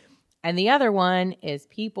 Annoying. And the other one is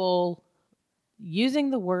people using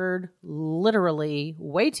the word literally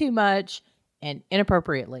way too much and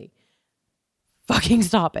inappropriately. Fucking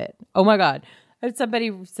stop it. Oh my God. I had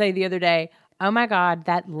somebody say the other day, oh my God,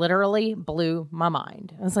 that literally blew my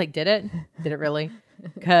mind. I was like, did it? Did it really?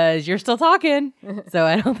 Because you're still talking. So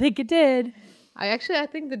I don't think it did. I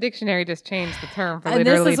think the dictionary just changed the term for and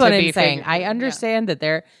literally. This is what to I'm be saying. I understand that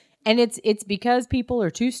they're, and it's because people are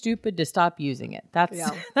too stupid to stop using it.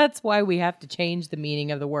 That's why we have to change the meaning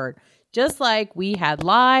of the word. Just like we had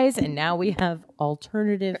lies and now we have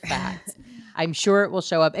alternative facts. I'm sure it will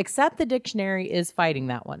show up, except the dictionary is fighting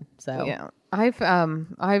that one. So yeah,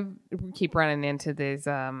 I keep running into these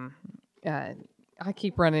I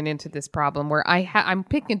keep running into this problem where I'm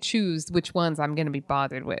pick and choose which ones I'm going to be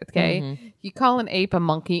bothered with. Okay, you call an ape a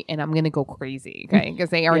monkey, and I'm going to go crazy. Okay,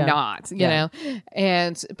 because they are not. You know,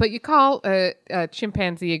 but you call a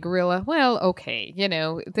chimpanzee a gorilla. Well, okay, you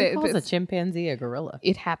know, who calls a chimpanzee a gorilla?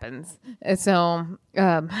 It happens. So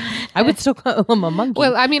I would still call him a monkey.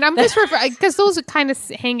 Well, I mean, I'm just because those kind of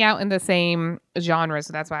hang out in the same genre,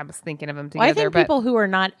 so that's why I was thinking of them together. I think people who are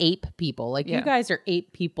not ape people, like you guys are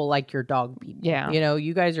ape people, like your dog people. Yeah. You know,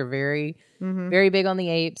 you guys are very, very big on the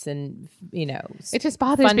apes, and you know, it just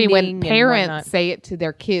bothers me when parents say it to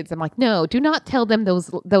their kids. I'm like, no, do not tell them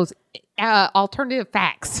those alternative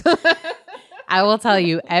facts. I will tell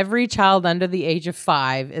you, every child under the age of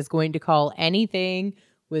 5 is going to call anything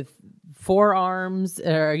with 4 arms,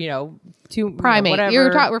 or two primate. Whatever.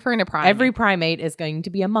 You're referring to primate. Every primate is going to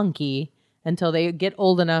be a monkey until they get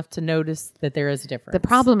old enough to notice that there is a difference. The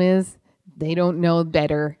problem is they don't know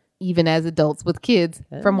better, even as adults with kids,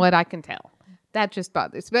 from what I can tell. That just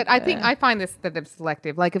bothers. But I think I find this that it's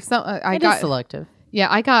selective. Like if it is selective. Yeah,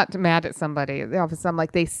 I got mad at somebody at the office. I'm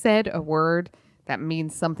like, they said a word that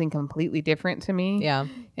means something completely different to me. Yeah.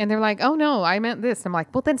 And they're like, oh no, I meant this. I'm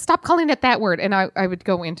like, well then stop calling it that word. And I would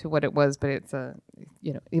go into what it was, but it's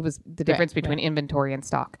it was the difference between inventory and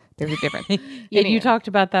stock. There's a difference. Yeah, you talked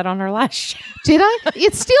about that on our last show. Did I?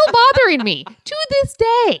 It's still bothering me to this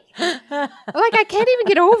day. Like I can't even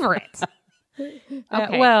get over it.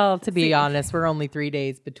 Okay. Well, to be honest, we're only 3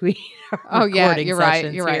 days between our you're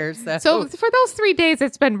right. You're here, right. So for those 3 days,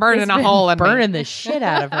 it's been burning a hole in me. Burning the shit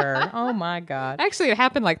out of her. Oh my God. Actually, it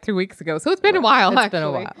happened like 2 weeks ago, so it's been a while. It's been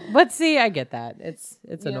a while. But see, I get that.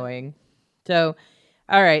 It's annoying. So,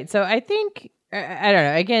 all right. So I think I don't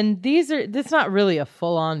know. Again, that's not really a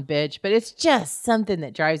full on bitch, but it's just something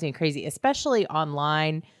that drives me crazy, especially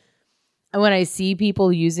online. And when I see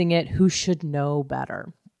people using it who should know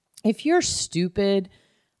better. If you're stupid,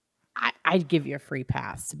 I'd give you a free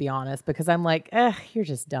pass, to be honest, because I'm like, you're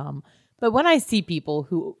just dumb. But when I see people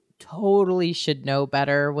who totally should know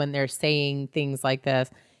better when they're saying things like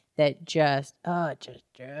this, that just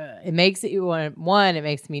it makes it it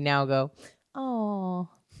makes me now go, oh,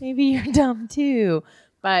 maybe you're dumb too.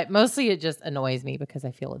 But mostly it just annoys me because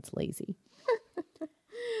I feel it's lazy.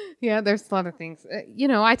 Yeah, there's a lot of things.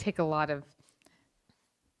 I take a lot of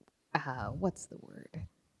what's the word?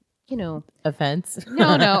 Offense.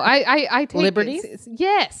 No. I take liberties.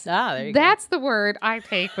 Yes. There you That's the word I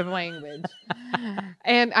take with language.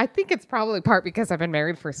 And I think it's probably part because I've been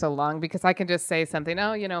married for so long, because I can just say something,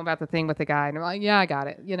 about the thing with the guy, and I'm like, yeah, I got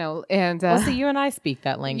it, and well, see, you and I speak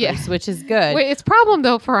that language, which is good. Wait, it's problem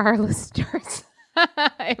though for our listeners.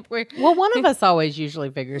 Well, one of us always usually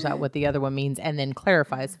figures out what the other one means and then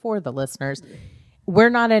clarifies for the listeners. We're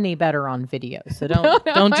not any better on video, so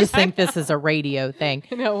don't just think this is a radio thing.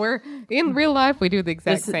 No, we're in real life. We do the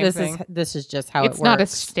exact same thing. This is just how it works. It's not a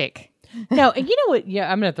stick. No, and you know what?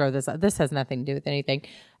 Yeah, I'm going to throw this out. This has nothing to do with anything.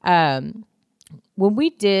 When we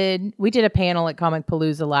did a panel at Comic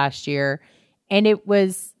Palooza last year, and it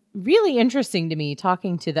was really interesting to me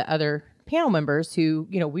talking to the other panel members who,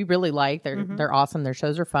 we really like. They're awesome. Their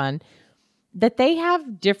shows are fun. That they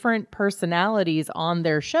have different personalities on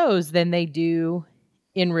their shows than they do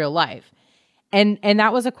in real life. And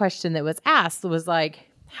that was a question that was asked. It was like,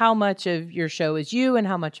 how much of your show is you and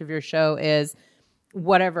how much of your show is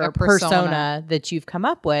whatever persona that you've come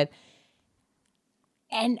up with.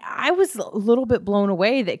 And I was a little bit blown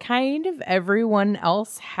away that kind of everyone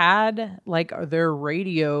else had like their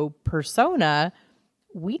radio persona.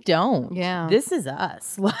 We don't. Yeah. This is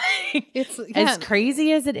us. Like It's as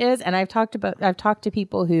crazy as it is. And I've talked to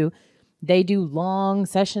people who they do long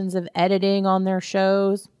sessions of editing on their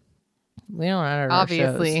shows. We don't edit our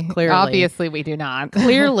shows, clearly. Obviously we do not.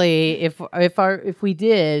 Clearly, if we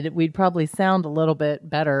did, we'd probably sound a little bit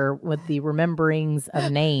better with the rememberings of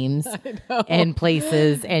names and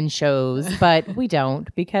places and shows, but we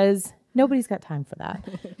don't because nobody's got time for that.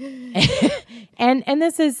 and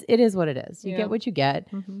it is what it is. You get what you get,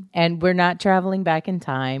 and we're not traveling back in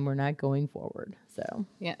time. We're not going forward. So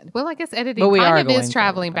Yeah. Well, I guess editing But we are kind of is going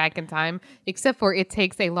traveling back in time, except for it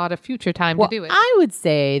takes a lot of future time to do it. I would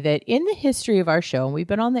say that in the history of our show, and we've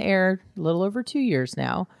been on the air a little over 2 years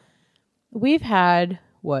now, we've had,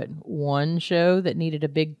 one show that needed a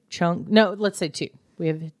big chunk? No, let's say two. We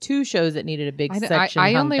have 2 shows that needed a big section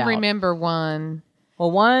I humped only out. remember one.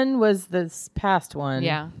 Well, one was this past one.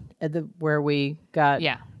 Yeah. Where we got...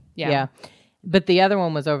 Yeah. But the other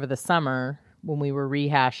one was over the summer when we were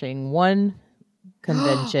rehashing one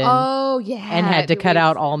convention. Oh, yeah. And had to cut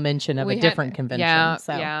out all mention of a different convention. Yeah,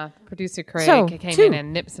 so. yeah. Producer Craig So, came 2. in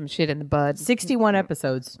and nipped some shit in the bud. 61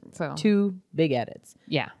 episodes, So 2 big edits.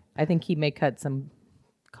 Yeah. I think he may cut some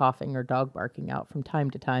coughing or dog barking out from time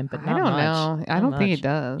to time, but I not don't much. know. I Not don't think much. it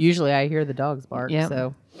does. Usually I hear the dogs bark, Yep.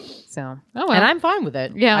 so. So, oh well. And I'm fine with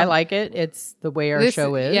it. Yeah. I like it. It's the way our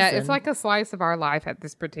show is. Yeah, it's and- like a slice of our life at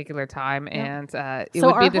this particular time, and it so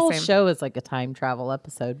would our be the whole same. show is like a time travel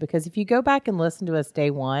episode because if you go back and listen to us day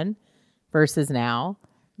one versus now,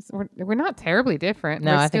 We're not terribly different.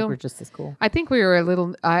 no, We're I still, think we're just as cool. I think we were a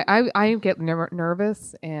little. I get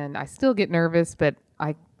nervous, and I still get nervous, but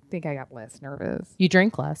I think I got less nervous. You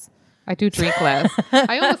drink less. I do drink less.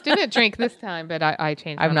 I almost didn't drink this time, but I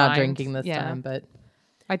changed. I'm my not mind. drinking this Yeah. time, but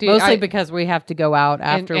I do mostly I- because we have to go out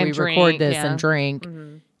after and we drink, record this yeah. and drink.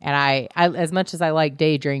 And I, as much as I like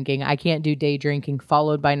day drinking, I can't do day drinking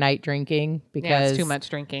followed by night drinking because yeah, it's too much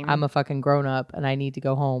drinking. I'm a fucking grown up and I need to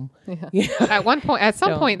go home. At some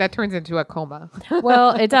Don't. point, that turns into a coma.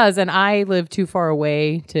 Well, it does, and I live too far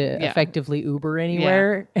away to effectively Uber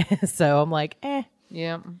anywhere, so I'm like, eh.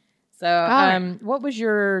 Yeah, So, right. what was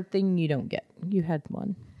your thing you don't get? You had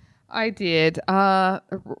one. I did.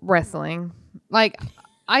 Wrestling. Like,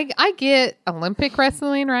 I get Olympic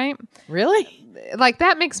wrestling, right? Really? Like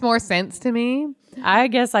that makes more sense to me. I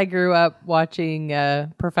guess I grew up watching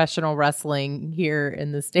professional wrestling here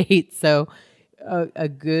in the States, so a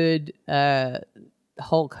good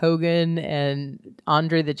Hulk Hogan and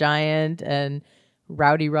Andre the Giant and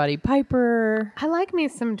Roddy Piper. I like me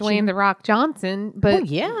some Dwayne The Rock Johnson, but Oh,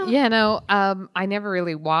 yeah. I never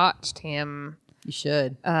really watched him You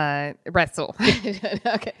should. wrestle.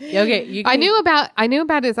 Okay. Okay. I knew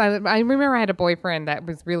about his. I remember I had a boyfriend that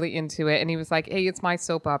was really into it, and he was like, "Hey, it's my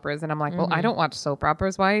soap operas," and I'm like, "Well, I don't watch soap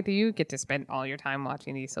operas. Why do you get to spend all your time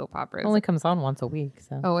watching these soap operas?" Only comes on once a week,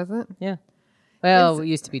 so Oh, is it? yeah. Well, it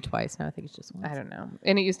used to be twice. Now I think it's just once. I don't know.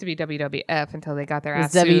 And it used to be WWF until they got their It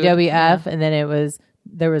was ass sued. WWF, and then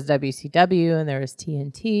there was WCW, and there was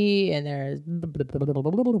TNT, and there's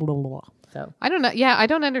so I don't know. Yeah, I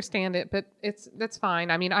don't understand it, but that's fine.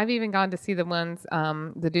 I mean, I've even gone to see the ones,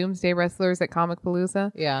 the Doomsday Wrestlers at Comic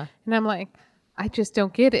Palooza, yeah. and I'm like, I just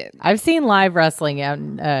don't get it. I've seen live wrestling out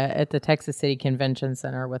at the Texas City Convention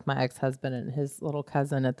Center with my ex-husband and his little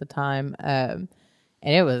cousin at the time, and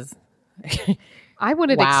it was. I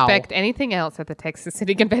wouldn't Wow. expect anything else at the Texas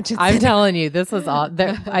City Convention I'm Center. telling you, this was all.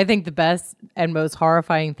 I think the best and most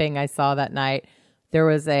horrifying thing I saw that night. There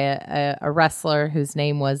was a wrestler whose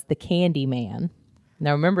name was the Candy Man.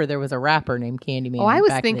 Now remember, there was a rapper named Candy Man. Oh, I was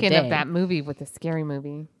back in the thinking of day. that movie with the scary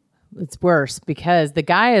movie. It's worse because the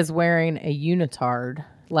guy is wearing a unitard,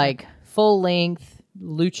 like full length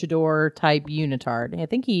luchador type unitard. I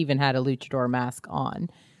think he even had a luchador mask on.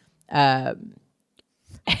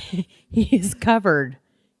 He is covered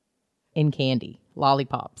in candy,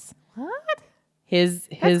 lollipops. What? His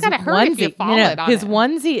gotta hurt if you onesie, fall it on his him.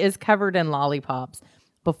 onesie is covered in lollipops.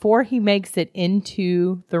 Before he makes it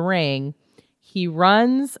into the ring, he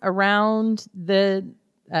runs around the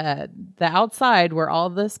outside where all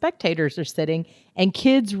the spectators are sitting, and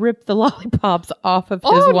kids rip the lollipops off of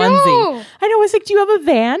his onesie. No. I know. I was like, "Do you have a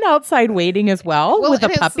van outside waiting as well with a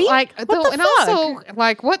and it's puppy?" Like, What though, the and fuck? also,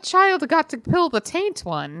 like, what child got to pill the taint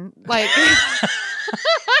one? Like,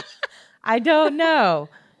 I don't know.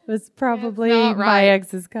 It was probably not my right.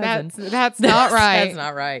 ex's cousin. that's not right. That's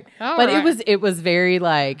not right. All But right. it was very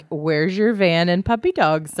like, where's your van and puppy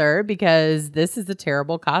dog, sir? Because this is a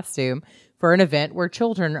terrible costume for an event where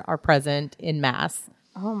children are present in mass.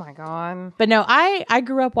 Oh my god. But no, I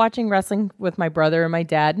grew up watching wrestling with my brother and my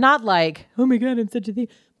dad. Not like, oh my God, I'm such a thing.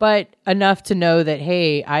 But enough to know that,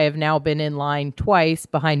 hey, I have now been in line twice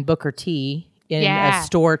behind Booker T in Yeah. a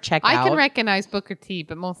store checkout. I can recognize Booker T,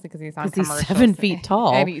 but mostly because he's on 'Cause he's commercials. 7 feet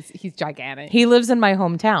tall. and he's gigantic. He lives in my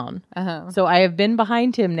hometown. Uh-huh. So I have been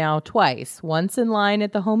behind him now twice. Once in line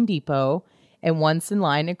at the Home Depot and once in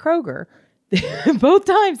line at Kroger. Both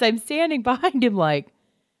times I'm standing behind him like,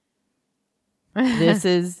 this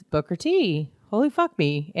is Booker T. Holy fuck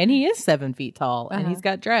me. And he is 7 feet tall and he's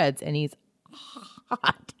got dreads and he's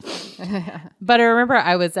hot. But I remember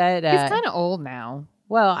I was at... He's kind of old now.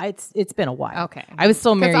 well, it's been a while. Okay. I was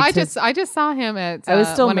still married I just saw him at. I was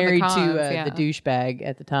still one of the married cons, to yeah. the douchebag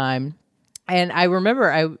at the time. And I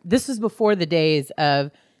remember this was before the days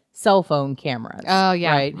of cell phone cameras. Oh,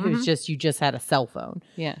 yeah. Right? It was just, you just had a cell phone.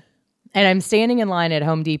 Yeah. And I'm standing in line at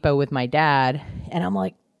Home Depot with my dad. And I'm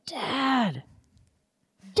like, Dad,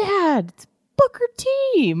 it's Booker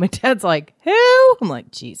T. My dad's like, who? I'm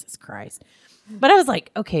like, Jesus Christ. But I was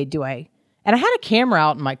like, okay, and I had a camera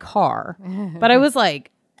out in my car. But I was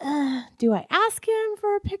like, do I ask him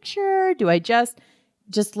for a picture? Do I just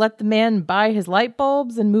let the man buy his light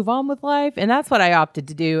bulbs and move on with life? And that's what I opted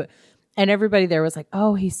to do. And everybody there was like,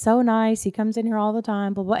 oh, he's so nice. He comes in here all the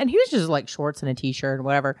time, blah, blah. And he was just like shorts and a t-shirt and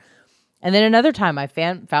whatever. And then another time I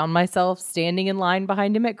found myself standing in line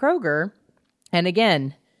behind him at Kroger. And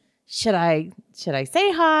again, should I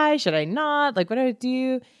say hi? Should I not? Like, what do I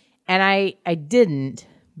do? And I didn't,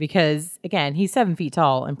 because again, he's 7 feet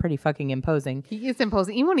tall and pretty fucking imposing. He is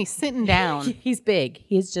imposing. Even when he's sitting down. He's big.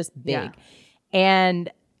 He's just big. Yeah.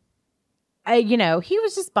 And he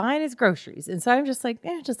was just buying his groceries. And so I'm just like,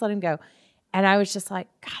 just let him go. And I was just like,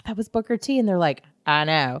 God, that was Booker T. And they're like, I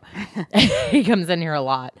know. He comes in here a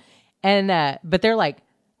lot. And, but they're like,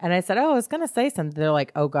 and I said, oh, I was going to say something. They're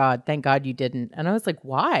like, oh God, thank God you didn't. And I was like,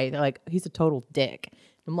 why? They're like, he's a total dick.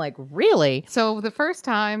 I'm like, really? So the first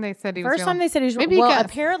time they said he was First time they said he was Maybe well, he got-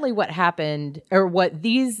 apparently what happened, or what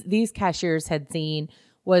these cashiers had seen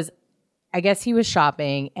was, I guess he was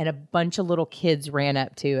shopping and a bunch of little kids ran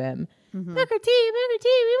up to him. Booker T,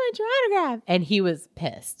 we want your autograph. And he was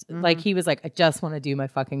pissed. Like, he was like, I just want to do my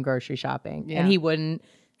fucking grocery shopping. Yeah. And he wouldn't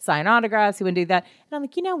sign autographs. He wouldn't do that. And I'm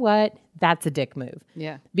like, you know what? That's a dick move.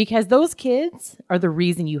 Yeah. Because those kids are the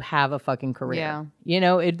reason you have a fucking career.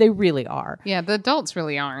 Yeah. They really are. Yeah, the adults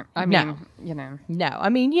really aren't. I No. mean, No, I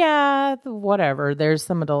mean, yeah, whatever. There's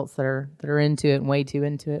some adults that are into it and way too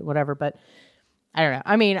into it, whatever. But I don't know.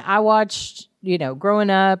 I mean, I watched, growing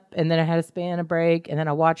up, and then I had a span of break, and then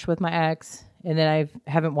I watched with my ex, and then I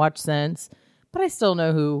haven't watched since. But I still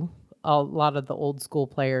know who a lot of the old school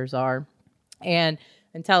players are. And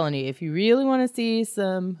I'm telling you, if you really want to see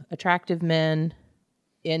some attractive men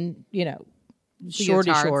in,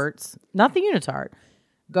 shorty unitards. shorts, not the unitard,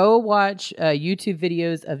 go watch YouTube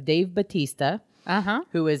videos of Dave Bautista,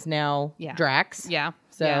 who is now Drax. Yeah.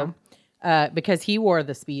 So, because he wore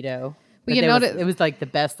the Speedo. Well, you it notice- it was like the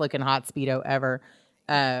best looking hot Speedo ever.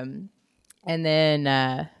 And then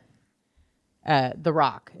The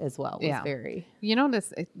Rock as well was very You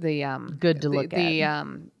notice the good to look at.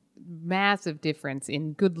 The massive difference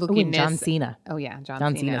in good Ooh, lookingness. and John Cena. Oh yeah, John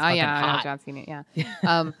John Cena. Cena's Oh fucking yeah, I know hot. John Cena.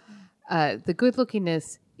 Yeah. The good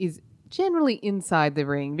lookingness is generally inside the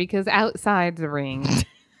ring, because outside the ring,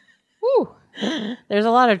 woo, There's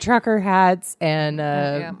a lot of trucker hats and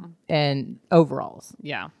Yeah. and overalls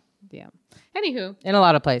yeah. Anywho, in a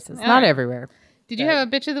lot of places, not right. everywhere. did you have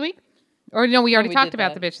a bitch of the week? Or no, we already we talked did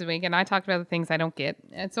about that. the bitch of the week, and I talked about the things I don't get,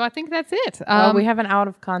 and so I think that's it. Well, we have an out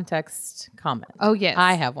of context comment. Oh yes,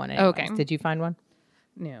 I have one. Anyways. Okay. Did you find one?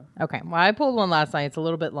 No. Okay. Well, I pulled one last night. It's a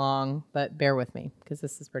little bit long, but bear with me because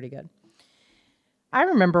this is pretty good. I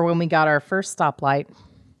remember when we got our first stoplight,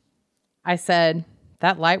 I said,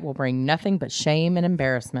 that light will bring nothing but shame and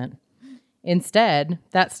embarrassment. Instead,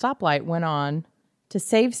 that stoplight went on to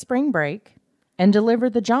save spring break and deliver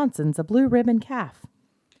the Johnsons a blue ribbon calf.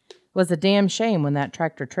 Was a damn shame when that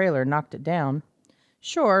tractor trailer knocked it down.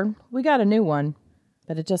 Sure, we got a new one,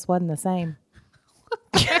 but it just wasn't the same.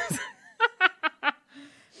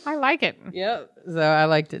 I like it. Yep. So I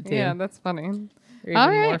liked it too. Yeah, that's funny. They're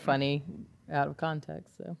even more funny out of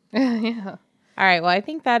context. So Yeah. all right. Well, I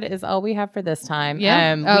think that is all we have for this time.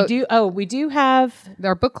 Yeah. We do have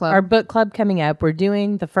Our book club. our book club coming up. We're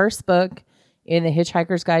doing the first book in the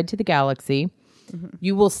Hitchhiker's Guide to the Galaxy.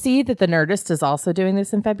 You will see that the Nerdist is also doing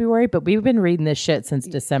this in February, but we've been reading this shit since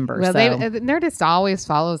December. well, so the Nerdist always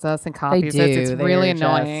follows us and they copies do. us. It's They really are just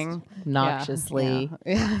annoying. obnoxiously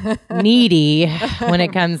Yeah. needy when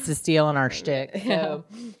it comes to stealing our shtick. So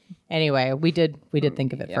anyway, we did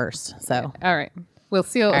think of it first. So All right. Well,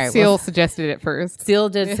 Seal right, Seal suggested it first. Seal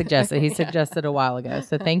did suggest it. He suggested a while ago.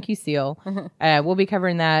 So thank you, Seal. We'll be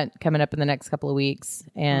covering that coming up in the next couple of weeks.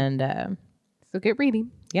 And So get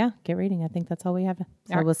reading. yeah, get reading. I think that's all we have.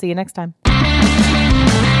 So we'll see you next time.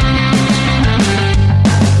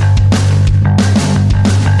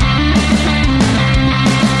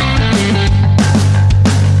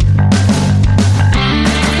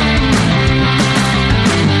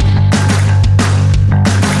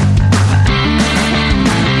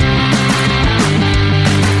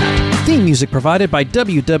 Theme music provided by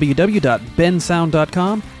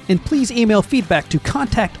www.bensound.com, and please email feedback to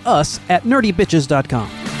contact us at nerdybitches.com.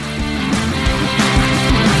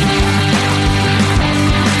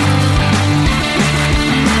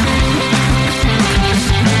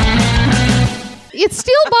 It's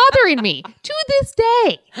still bothering me to this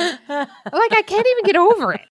day. Like I can't even get over it.